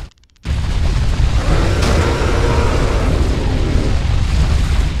 Get him.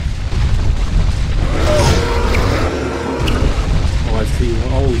 Oh, I see.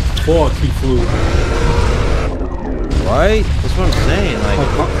 Holy fuck, he flew. Right? That's what I'm saying. Like,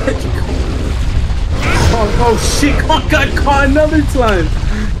 Oh shit, Con got caught another time.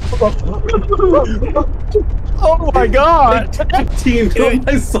 oh my god! They tag teamed him.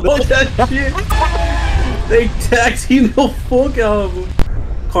 I saw that shit. They tag teamed the fuck out of him.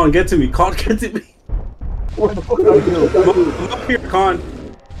 Con, get to me. Con, get to me. Where the fuck are you? I'm up here, Con.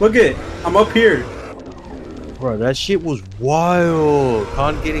 Look it. I'm up here. Bro, that shit was wild.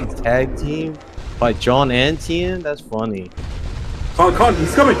 Con getting tag teamed by John and Tien? That's funny. Con,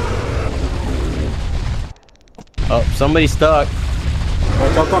 he's coming. Oh, somebody's stuck.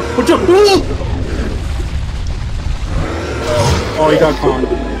 Watch out, Con. Watch out. Oh, he got Con.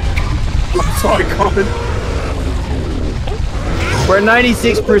 I'm sorry, Con. We're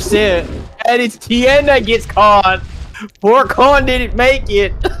 96%, and it's Tien that gets Con. Poor Con didn't make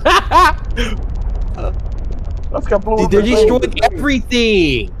it. Let's go blow up. They're destroying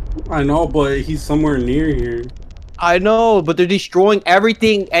everything. I know, but he's somewhere near here. I know, but they're destroying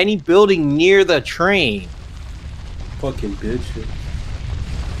everything, any building near the train. Fucking bitches.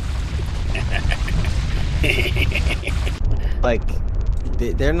 Like,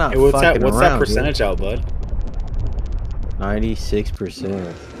 they're not Hey, what's fucking that around, percentage out, bud?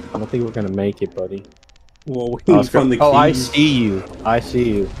 96%. I don't think we're gonna make it, buddy. Well, we need from the keys. Oh, I see you. I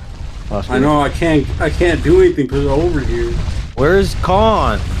see you. Oscar. I know. I can't do anything because they're over here. Where's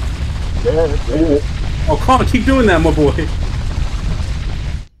Con? Dead. Oh, Con, keep doing that, my boy.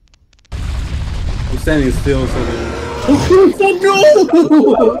 I'm standing still so they. Oh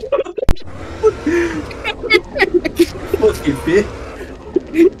no! Fucking bitch.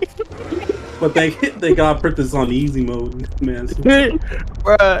 But they got put this on easy mode, man.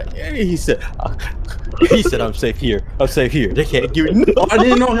 Bruh, he said, I'm safe here. I'm safe here. They can't give me. I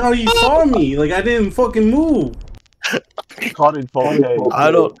didn't know how you saw me. Like I didn't fucking move. Caught in 4K. I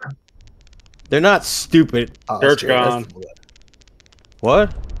don't. They're not stupid. Church gone.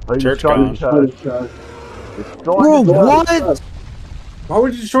 What? Church gone. Bro, what? Why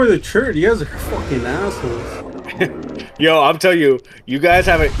would you destroy the church? You guys are fucking assholes. Yo, I'm telling you, you guys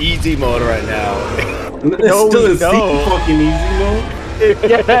have an easy mode right now. It's No, still we in don't. fucking easy mode.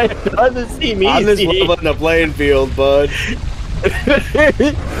 Yeah, it doesn't seem On this easy. level in the playing field, bud.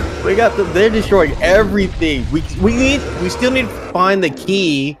 We got them. They're destroying everything. We still need to find the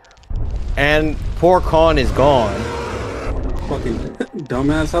key, and poor Con is gone. Fucking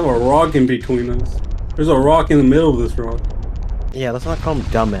dumbass, have a rock in between us. There's a rock in the middle of this rock. Yeah, let's not call them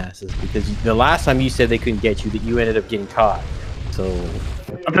dumbasses because the last time you said they couldn't get you, that you ended up getting caught. So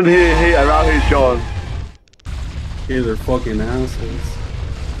I can hear around here, Sean. Yeah, they're fucking assholes.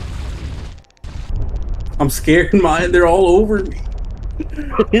 I'm scared, man. They're all over me.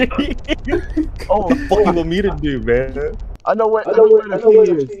 Oh, what do you want me to do, man? I know where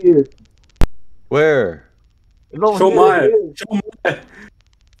the key is. Where? It's over Show here. Maya. Show Maya.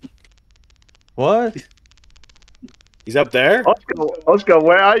 What? He's up there? Oscar,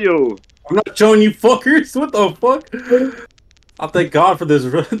 where are you? I'm not showing you fuckers. What the fuck? I thank God for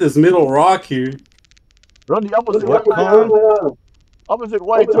this middle rock here. Run the opposite What, way. Con? Opposite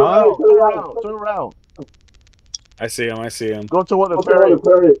way. Turn around. I see him. Go to what the ferry.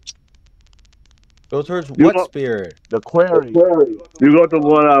 Go towards You what know- spirit? The quarry. You go to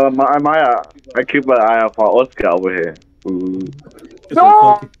one Maya. I keep an eye out for Oscar over here. It's a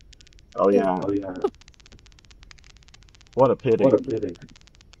fucking- Oh yeah. What a pity. Oh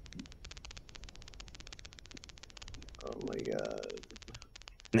my god.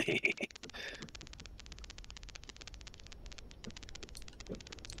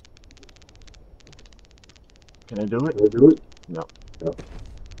 Can I do it? No.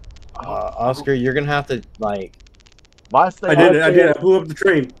 Oscar, you're gonna have to like. Why stay? I did it. I blew up the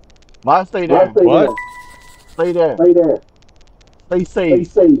train. Why stay there? What? Stay there. Stay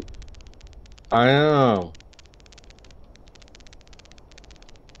safe. I know.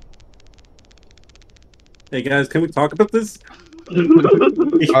 Hey guys, can we talk about this? All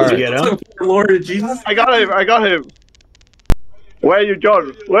right. Get him. Lord of Jesus. I got him. Where are you,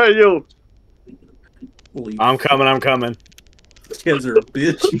 John? Where are you? Holy I'm coming. These guys are a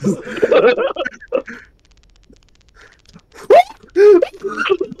bitch.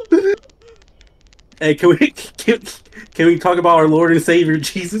 Hey, can we talk about our Lord and Savior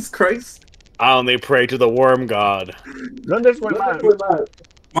Jesus Christ? I only pray to the worm god. Run this way, man.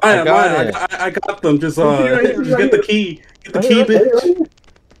 I got them. Just get the key. Get the key, bitch.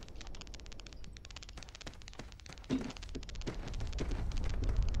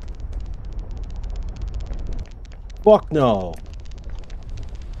 Fuck no.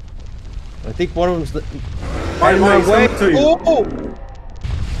 I think one of them's the. Mine, my way. to you. Oh!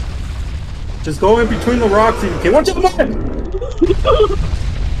 Just go in between the rocks if you can. Watch the mine!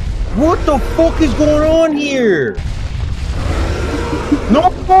 What the fuck is going on here? No!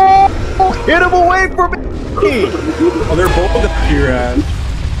 Get him away from me! Oh, they're both after your ass.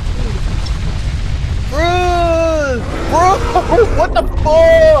 Bro! What the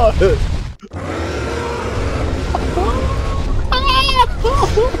fuck?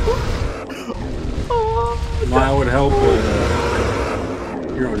 Mine would help,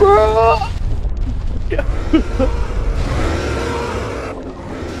 but you're on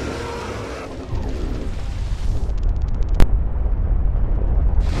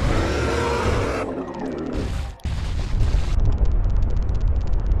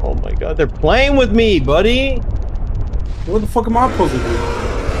Oh my god, they're playing with me, buddy! What the fuck am I supposed to do?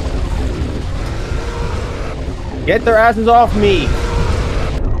 Get their asses off me!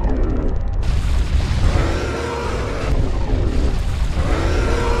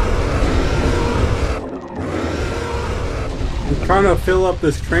 I'm trying to fill up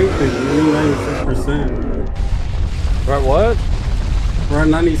this train thing. We're at 96%. Right, what? We're at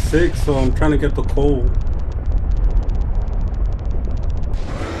 96, so I'm trying to get the coal.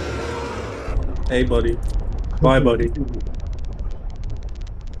 Hey, buddy. Bye, buddy.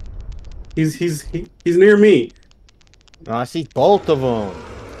 He's near me. Oh, I see both of them.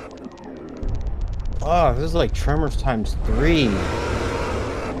 Oh, this is like Tremors times 3.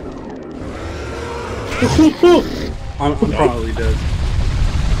 I'm probably dead.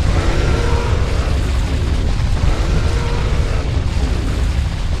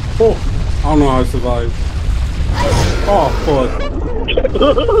 Oh, I don't know how I survived. Oh, fuck.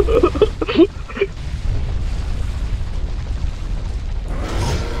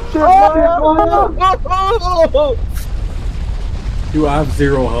 You have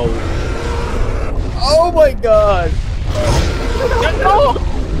 0 health. Oh my god! No!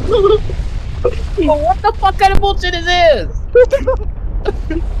 What the fuck kind of bullshit is this?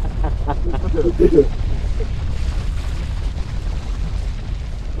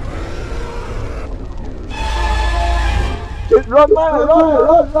 Run, man!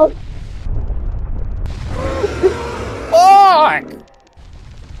 Run! Fuck!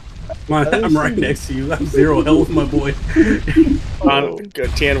 I'm right next to you. I have 0 health, my boy.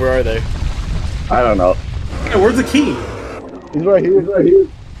 Tian, where are they? I don't know. Yeah, where's the key? He's right here.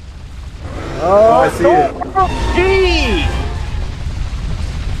 Oh, I see it. Gee!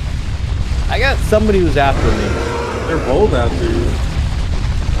 I got somebody who's after me. They're both after you.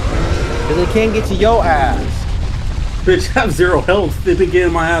 Cause they can't get to your ass. Bitch, I have 0 health. They've been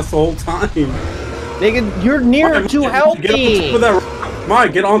getting my ass the whole time. You're near Mike, too Get on healthy. top of that rock.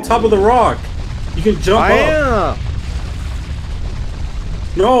 Mike, get on top of the rock. You can jump I up. am.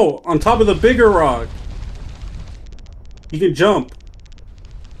 No, on top of the bigger rock. You can jump.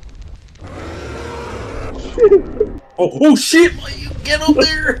 Oh shit! You get up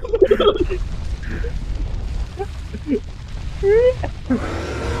there.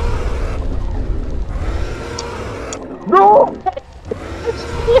 No!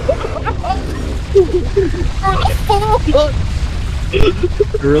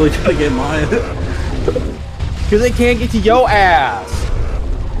 You're really trying to get mine. Cause they can't get to your ass.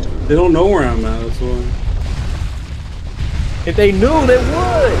 They don't know where I'm at. That's why. If they knew, they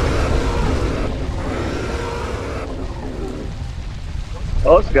would.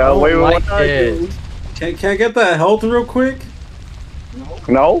 Oscar, what you want? this. Can I get that health real quick?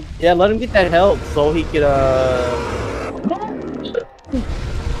 No? Yeah, let him get that help so he could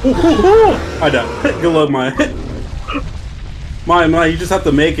I died. Good luck, Maya. Maya, you just have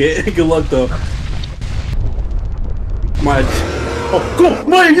to make it. Good luck, though. Maya. Oh, go!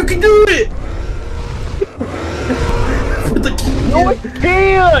 Maya, you can do it! No, I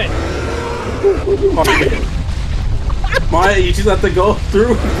can't! Maya, you just have to go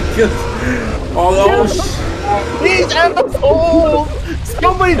through because oh These assholes!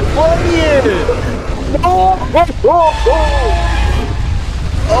 Somebody's playing! No!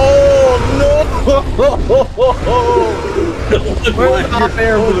 Oh no! Where's the hot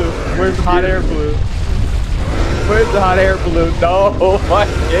air balloon? Where's the hot air balloon? Where's the hot air balloon? No, my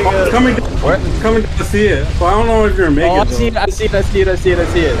nigga. it's coming. It's coming to see it. But I don't know if you're gonna make Oh, it. I see it. I see it. I see it. I see it. I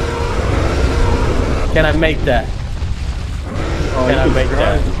see it. Can I make that? Oh, Can I you make try.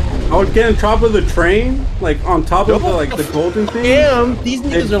 that? I would get on top of the train, like on top of the golden thing. Damn, these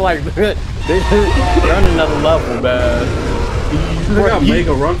niggas are like they're on another level, man. You gotta make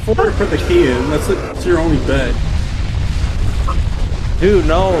a run for it. Put the key in. That's your only bet. Dude,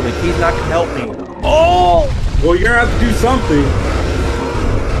 no, the key's not gonna help me. Oh! Well, you're gonna have to do something.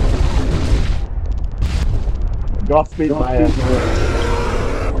 Godspeed, my ass.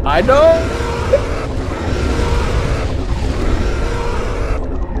 I know.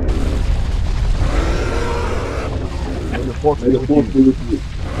 May the force be with you.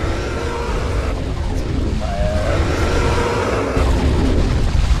 My ass.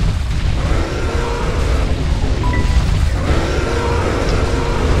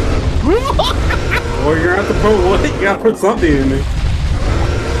 Or you're gonna have to put what? You gotta put something in it.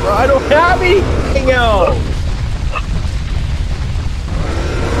 Bro, I don't have anything else.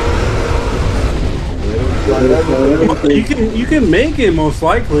 You can make it most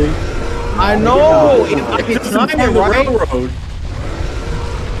likely. I know. If I can Just time find it the right. railroad.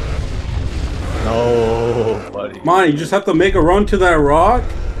 No, buddy. Monty, you just have to make a run to that rock.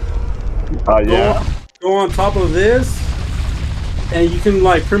 Oh, yeah. Go on top of this, and you can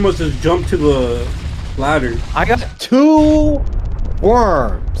like pretty much just jump to the ladder. I got 2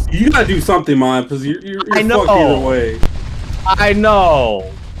 worms. You gotta do something, man, because you're I know. fucked either way. I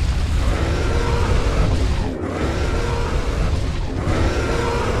know.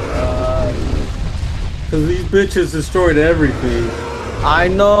 Because these bitches destroyed everything. I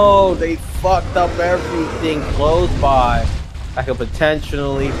know. They fucked up everything close by. I could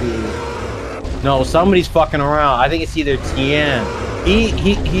potentially be. No, somebody's fucking around. I think it's either Tien. He's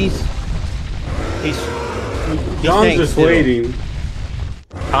John's just still. waiting.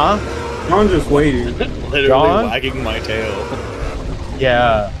 Huh? John's just waiting. Literally John? wagging my tail.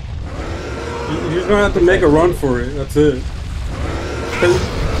 Yeah. You're just gonna have to make a run for it. That's it. 'Cause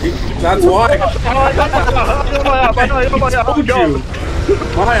that's why. I told you.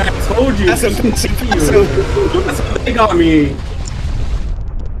 Why I told you. That's That's what they got me.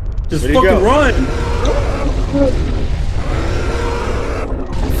 Just Where'd he fucking go? run.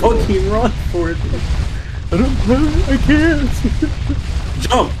 Fucking run for it. I can't.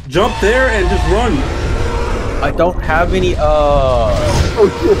 Jump there and just run. I don't have any. Oh,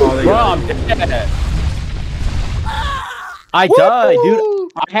 they Bro, got I'm it. dead. I died, dude.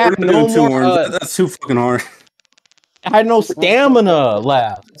 I We're had not no doing two more. worms. That's too fucking hard. I had no stamina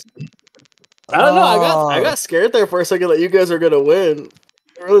left. I don't know. I got scared there for a second that you guys are gonna win.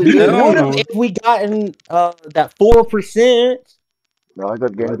 I really Dude, did. I don't know. If we gotten that 4%, No, I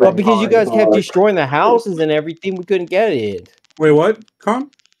got game. but because you guys kept destroying the houses and everything, we couldn't get it. Wait, what? Con?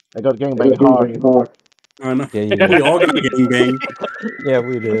 I got game bang hard. I know. Yeah, you We did. all got getting banged. Yeah,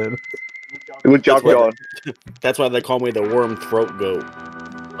 we did. Good job, John. That's why they call me the worm throat goat.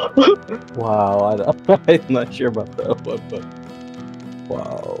 Wow, I'm not sure about that one, but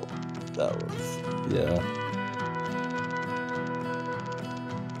wow, that was yeah.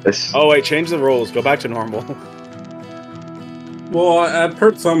 Yes. Oh wait, change the rules. Go back to normal. Well, I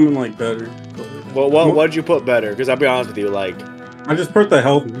perked something like better. Well, what'd you put better? Because I'll be honest with you, like, I just perked the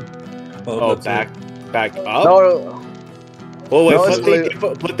health. oh, that's back up. No, Well, wait,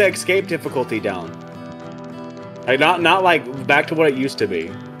 no, put the escape difficulty down. Like, not like back to what it used to be.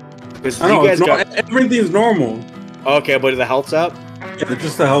 Because it. I know, you guys it's got everything's normal. okay, but the health's up. Yeah,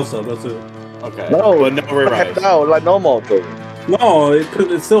 just the health stuff. That's it. Okay, no, but no revives. no, like normal too. No,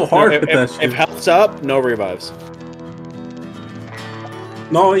 it's still hard with that If shit. health's up, no revives.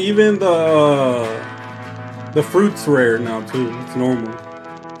 No, even the fruit's rare now too. It's normal.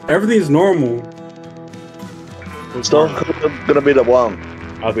 Everything's normal. So gonna be the one.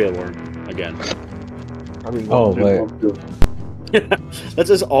 I'll be a worm again. I mean, Oh, wait. Let's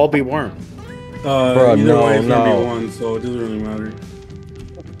just all be worm. Bro, Either no, way, it's gonna no. be one, so it doesn't really matter.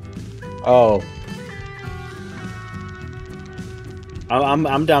 Oh,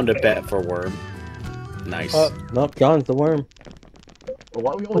 I'm down to bet for worm. Nice. nope, John's the worm.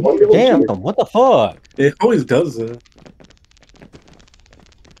 Why are we all here? Damn, what the fuck? It always does that.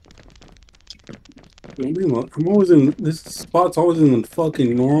 I'm always in this spot's always in the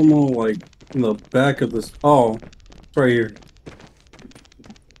fucking normal, like in the back of this. Oh, it's right here.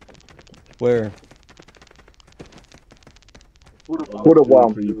 Where? Who the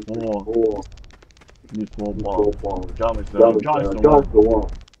one? 2, 3, 4. You 4 bombs. John is the one.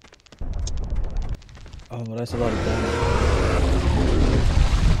 Oh, that's a lot of damage.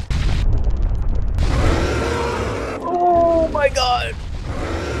 Oh my god!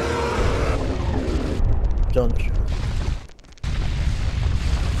 Jump.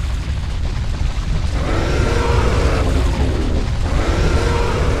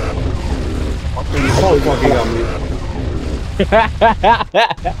 Oh, fucking got me.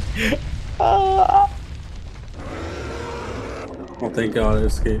 Oh, thank God I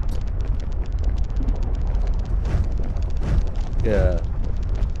escaped. Yeah.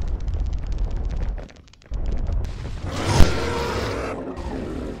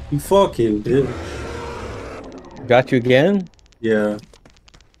 You fucking bitch. Got you again? Yeah.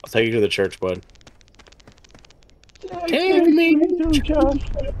 I'll take you to the church, bud. Take me to church.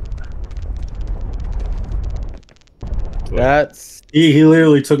 That's. He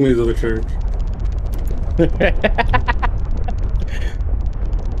literally took me to the church.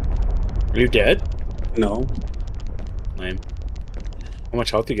 Are you dead? No. Lame. How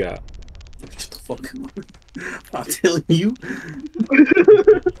much health you got? Shut the fuck up. I'm telling you.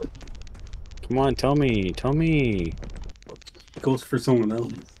 Come on, tell me. Tell me. Goes for someone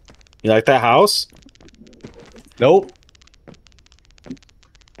else. You like that house? Nope.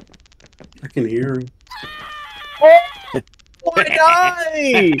 I can hear him. Oh, I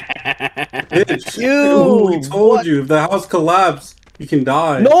died! Bitch, You, we told what? you if the house collapsed, you can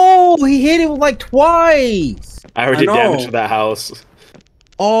die. No, he hit it like twice. I already did know. damage to that house.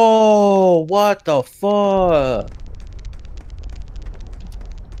 Oh, what the fuck?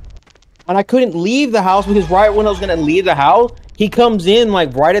 And I couldn't leave the house because right when I was gonna leave the house, he comes in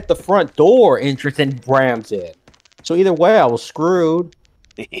like right at the front door entrance and rams it. So either way, I was screwed.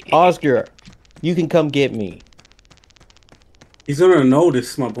 Oscar, you can come get me. He's gonna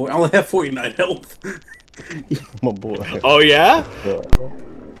notice, my boy. I only have 49 health. My boy. Oh, yeah?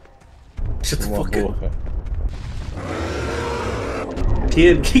 Shut the My fuck boy. up.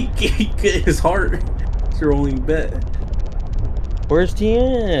 Kid, get his heart. It's your only bet. Where's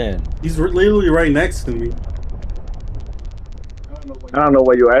Tien? He's literally right next to me. I don't know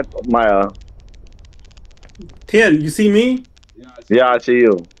where you at, Maya. Tien, you see me? Yeah, I see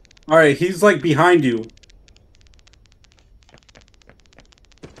you. Alright, he's like behind you.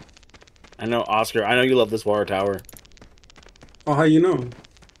 I know, Oscar. I know you love this water tower. Oh, how you know?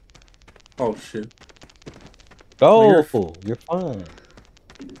 Oh, shit. Go. You're fine.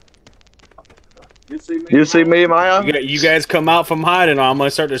 You see me, Maya? You guys come out from hiding, or I'm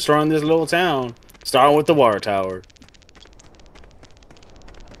gonna start destroying this little town. Starting with the water tower.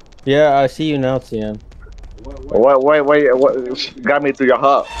 Yeah, I see you now, Tien. Wait, got me to your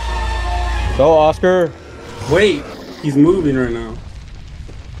hut. Go, Oscar. Wait, he's moving right now.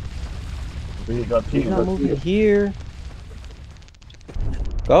 He's not moving here.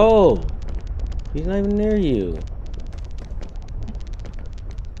 Go. He's not even near you.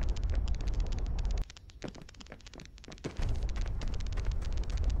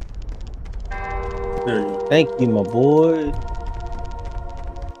 There you go. Thank you, my boy.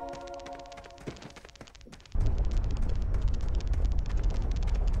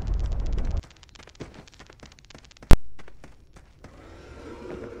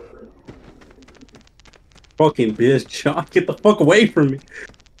 Fucking bitch, John. Get the fuck away from me.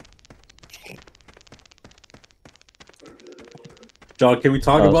 John, can we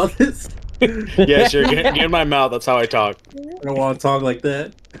talk about this? Yeah, sure. Get in my mouth. That's how I talk. I don't want to talk like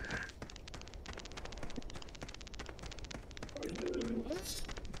that.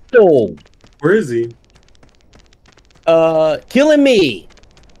 Oh. Where is he? Killing me.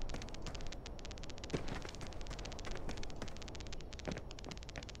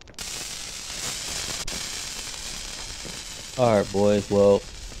 Alright, boys. Well,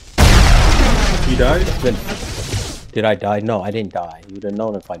 You died? did I die? No, I didn't die. You would have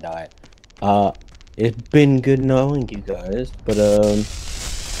known if I died. It's been good knowing you guys, but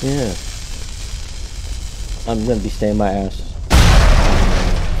yeah. I'm gonna be staying my ass.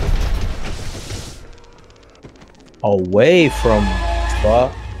 Away from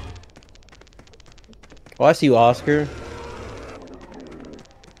fuck. Oh, I see you, Oscar.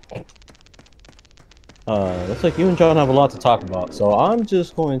 Looks like you and John have a lot to talk about, so I'm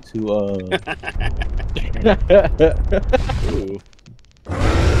just going to Ooh.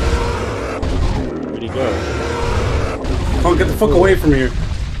 Where'd he go? Come on, get the fuck away from here.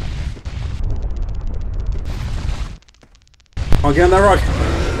 Come on, get on that rock.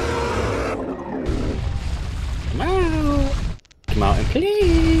 Come out. Come out and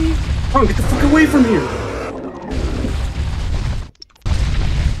play. Come on, get the fuck away from here.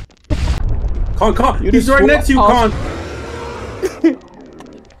 Con, he's right next to you, Con.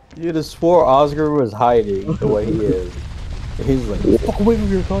 You just swore Oscar was hiding the way he is. And he's like, fuck away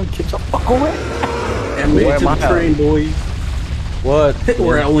from your Con, get the fuck away. And made it to the train, boys. What?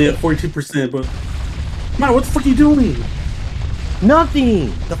 We're only at 42%, but man, what the fuck are you doing?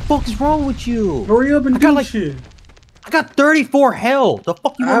 Nothing. The fuck is wrong with you? Hurry up and do shit. I got 34 health. The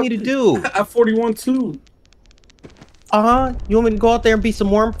fuck you want me to do? I have 41 too. You want me to go out there and be some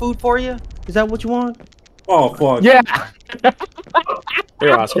worm food for you? Is that what you want? Oh fuck. Yeah.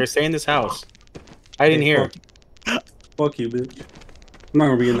 Here, Oscar, stay in this house. I didn't hear. Fuck you, bitch. I'm not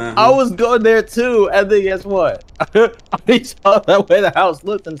gonna be in that I house. was going there too, and then guess what? I saw that way the house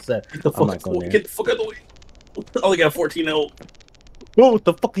looked and said, Get the fuck out of the way. I only got 14 health. Whoa, what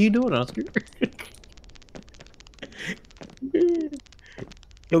the fuck are you doing, Oscar?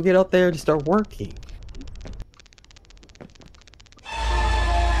 You'll get out there and start working.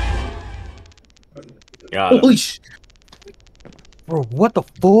 Got him. Holy shit. Bro, what the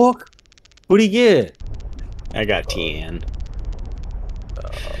fuck? What'd he get? I got TN. Oh,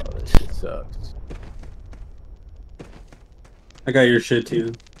 this shit sucks. I got your shit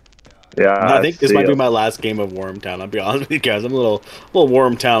too. Yeah, I think this might be my last game of Wormtown. I'll be honest with you guys. I'm a little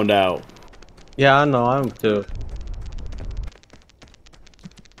Wormtowned out. Yeah, I know, I'm too.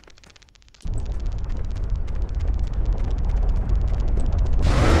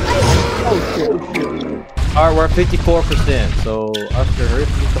 Oh shit. Alright, we're at 54%, so Oscar, hurry up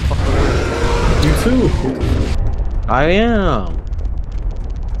and get the fuck away. You too. I am.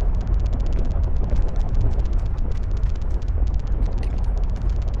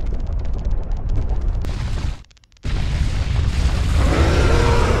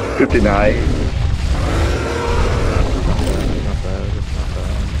 $59. Not bad, it's not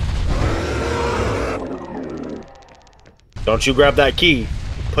bad. Don't you grab that key.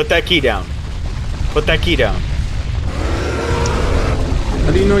 Put that key down. Put that key down.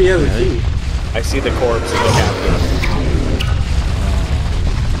 How do you know you have a key? I see the corpse of the captain.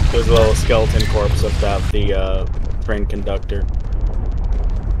 There's a little skeleton corpse of the train conductor.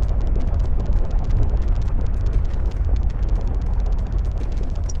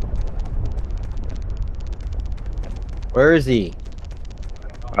 Where is he?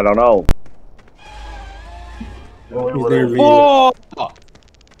 I don't know. He's there, me. Oh!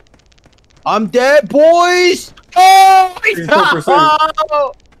 I'm dead, boys! Oh!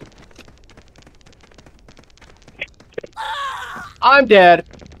 34%. I'm dead.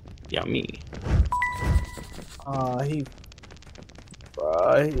 Yummy. He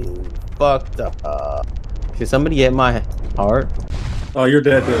fucked up. Can somebody get my heart? Oh, you're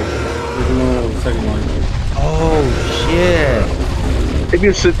dead, dude. There's no second line. Oh shit! If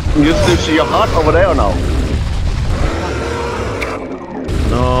you still see your heart over there or no?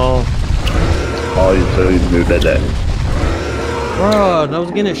 No, Oh, you still did that. bro, and I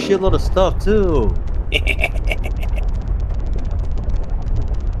was getting a shitload of stuff too.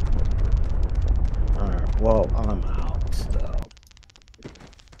 Alright, well, I'm out. So.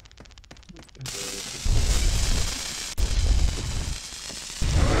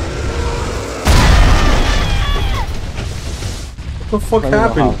 What the fuck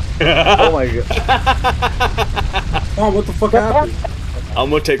happened? Oh my god. Oh, what the fuck happened? I'm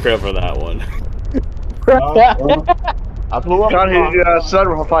gonna take credit for that one. I flew up. Can't he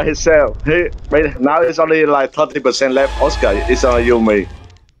sacrifice himself? Now it's only like 30% left. Oscar, it's on you, me.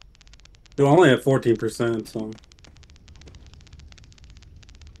 Dude, I only have 14%, so.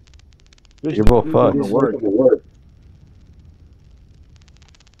 You're both fucked.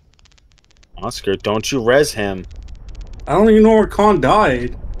 Oscar, don't you res him. I don't even know where Khan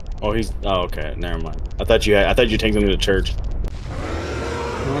died. Oh, he's. Oh, okay. Never mind. I thought you taken him to church.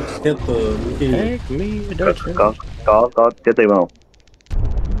 I'll just get the. Take me to church. Có chết tim không?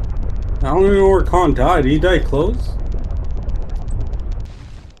 I don't even know where Khan died. Did he die close?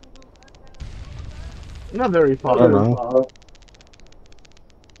 Not very far. I don't know.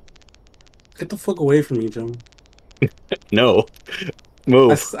 Get the fuck away from me, John. No.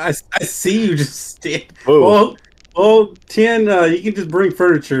 Move. I see you just stand. Move. Well, Oh, Tien, you can just bring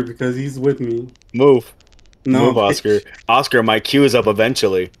furniture because he's with me. Move. No, Move, Oscar. bitch. Oscar, my queue is up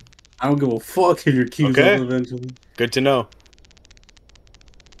eventually. I don't give a fuck if your queue's up Okay. eventually. Good to know.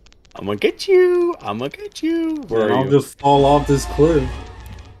 I'm gonna get you. I'm gonna get you. Where And are I'll you? just fall off this cliff.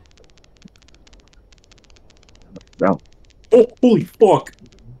 No. Oh, holy fuck.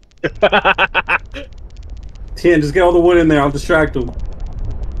 Tien, just get all the wood in there. I'll distract him.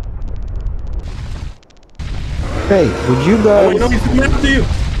 Hey, would you Oh, you know guys? he's coming after you.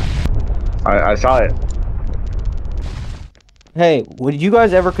 I saw it. Hey, would you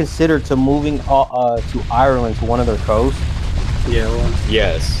guys ever consider to moving to Ireland to one of their coasts? Yeah, well,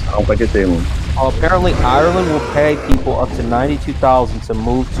 Yes. Không phải cái tiền. Apparently, Ireland will pay people up to 92,000 to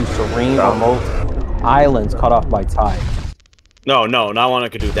move to serene, remote islands cut off by tide. No, not one I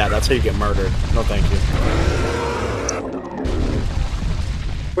could do that. That's how you get murdered. No, thank you.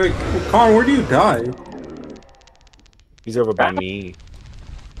 wait, Con, where do you die? He's over by me.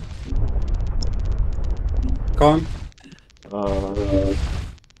 Con?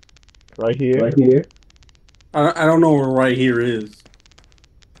 Right here. I don't know where right here is.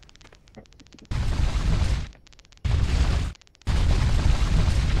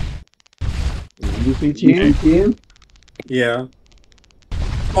 You see Tien? Yeah.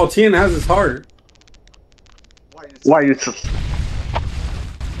 Oh, Tien has his heart. Why you?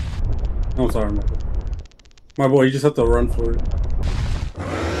 I'm sorry, my boy. My boy, you just have to run for it.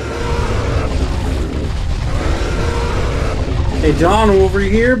 Hey, John, over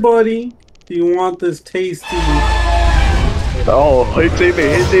here, buddy. Do you want this tasty? Oh, he see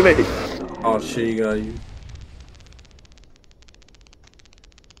me. He see me. Oh shit, you got you.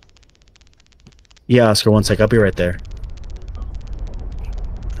 Yeah, Oscar, one sec. I'll be right there.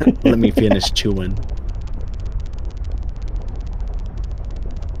 Let me finish chewing.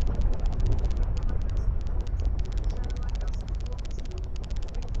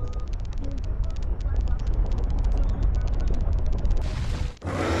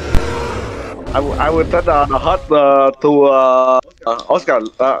 I will tell the hut to Oscar.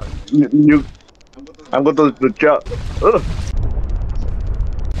 You. I'm going to the church.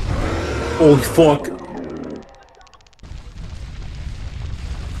 Holy fuck.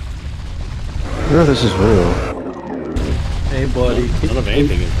 Sure, this is real. Hey, buddy. None of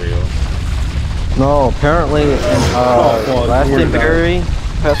anything is real. No, apparently in fuck, Glastonbury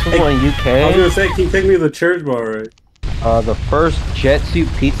Festival in I was UK, gonna say, can you take me to the church bar, right? the first jet suit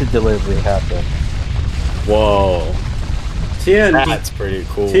pizza delivery happened. Whoa. Tien, That's pretty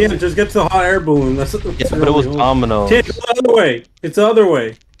cool. Tien, just get to the hot air balloon. That's Yeah, but it was Domino's. Tien, it's the other way. It's the other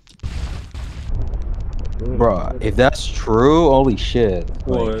way. Bruh, if that's true, holy shit.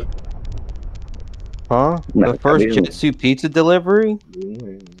 What? Huh? The first jet suit pizza delivery?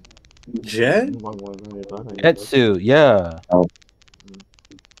 Jet? Jet suit, yeah.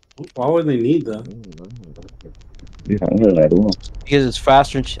 Why would they need that? Because it's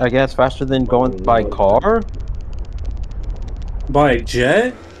faster, I guess, faster than going by car? By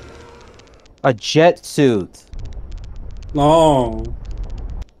jet? A jet suit. No.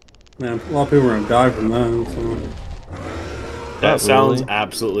 Man, a lot of people are gonna die from that. So. That Not sounds really.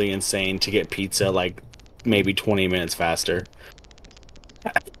 absolutely insane to get pizza like maybe 20 minutes faster.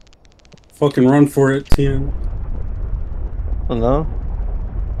 Fucking run for it, Tien. I don't know.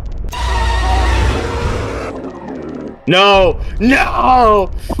 No! No!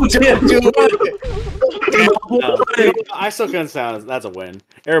 Tien, Do it! No. I still couldn't sound. That's a win.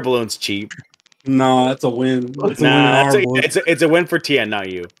 Air balloon's cheap. No, that's a win. That's Nah, a win in our book. it's a win for Tien,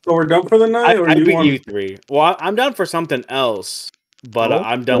 not you. So we're done for the night, or I you beat want? you 3. Well, I'm done for something else, but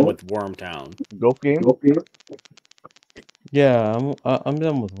I'm done with Wormtown. Golf game. Yeah, I'm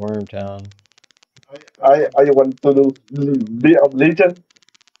done with Wormtown. I want to do League of Legends.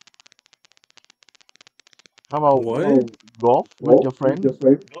 How about What? golf with your friend?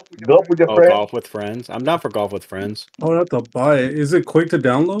 Golf with your Oh, friend. golf with friends. I'm down for golf with friends. Oh, I have to buy it. Is it quick to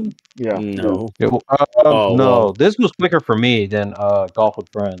download? Yeah. No. No, well. this was quicker for me than Golf with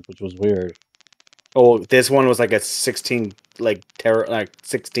Friends, which was weird. Oh, this one was like a 16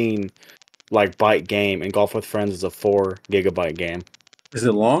 16 like byte game, and Golf with Friends is a 4 gigabyte game. Is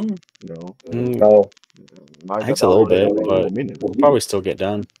it long? No. No. Takes a little bit, but we'll probably still get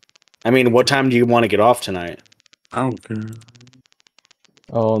done. I mean, what time do you want to get off tonight? I don't care.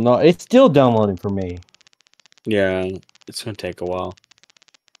 Oh no, it's still downloading for me. Yeah, it's gonna take a while.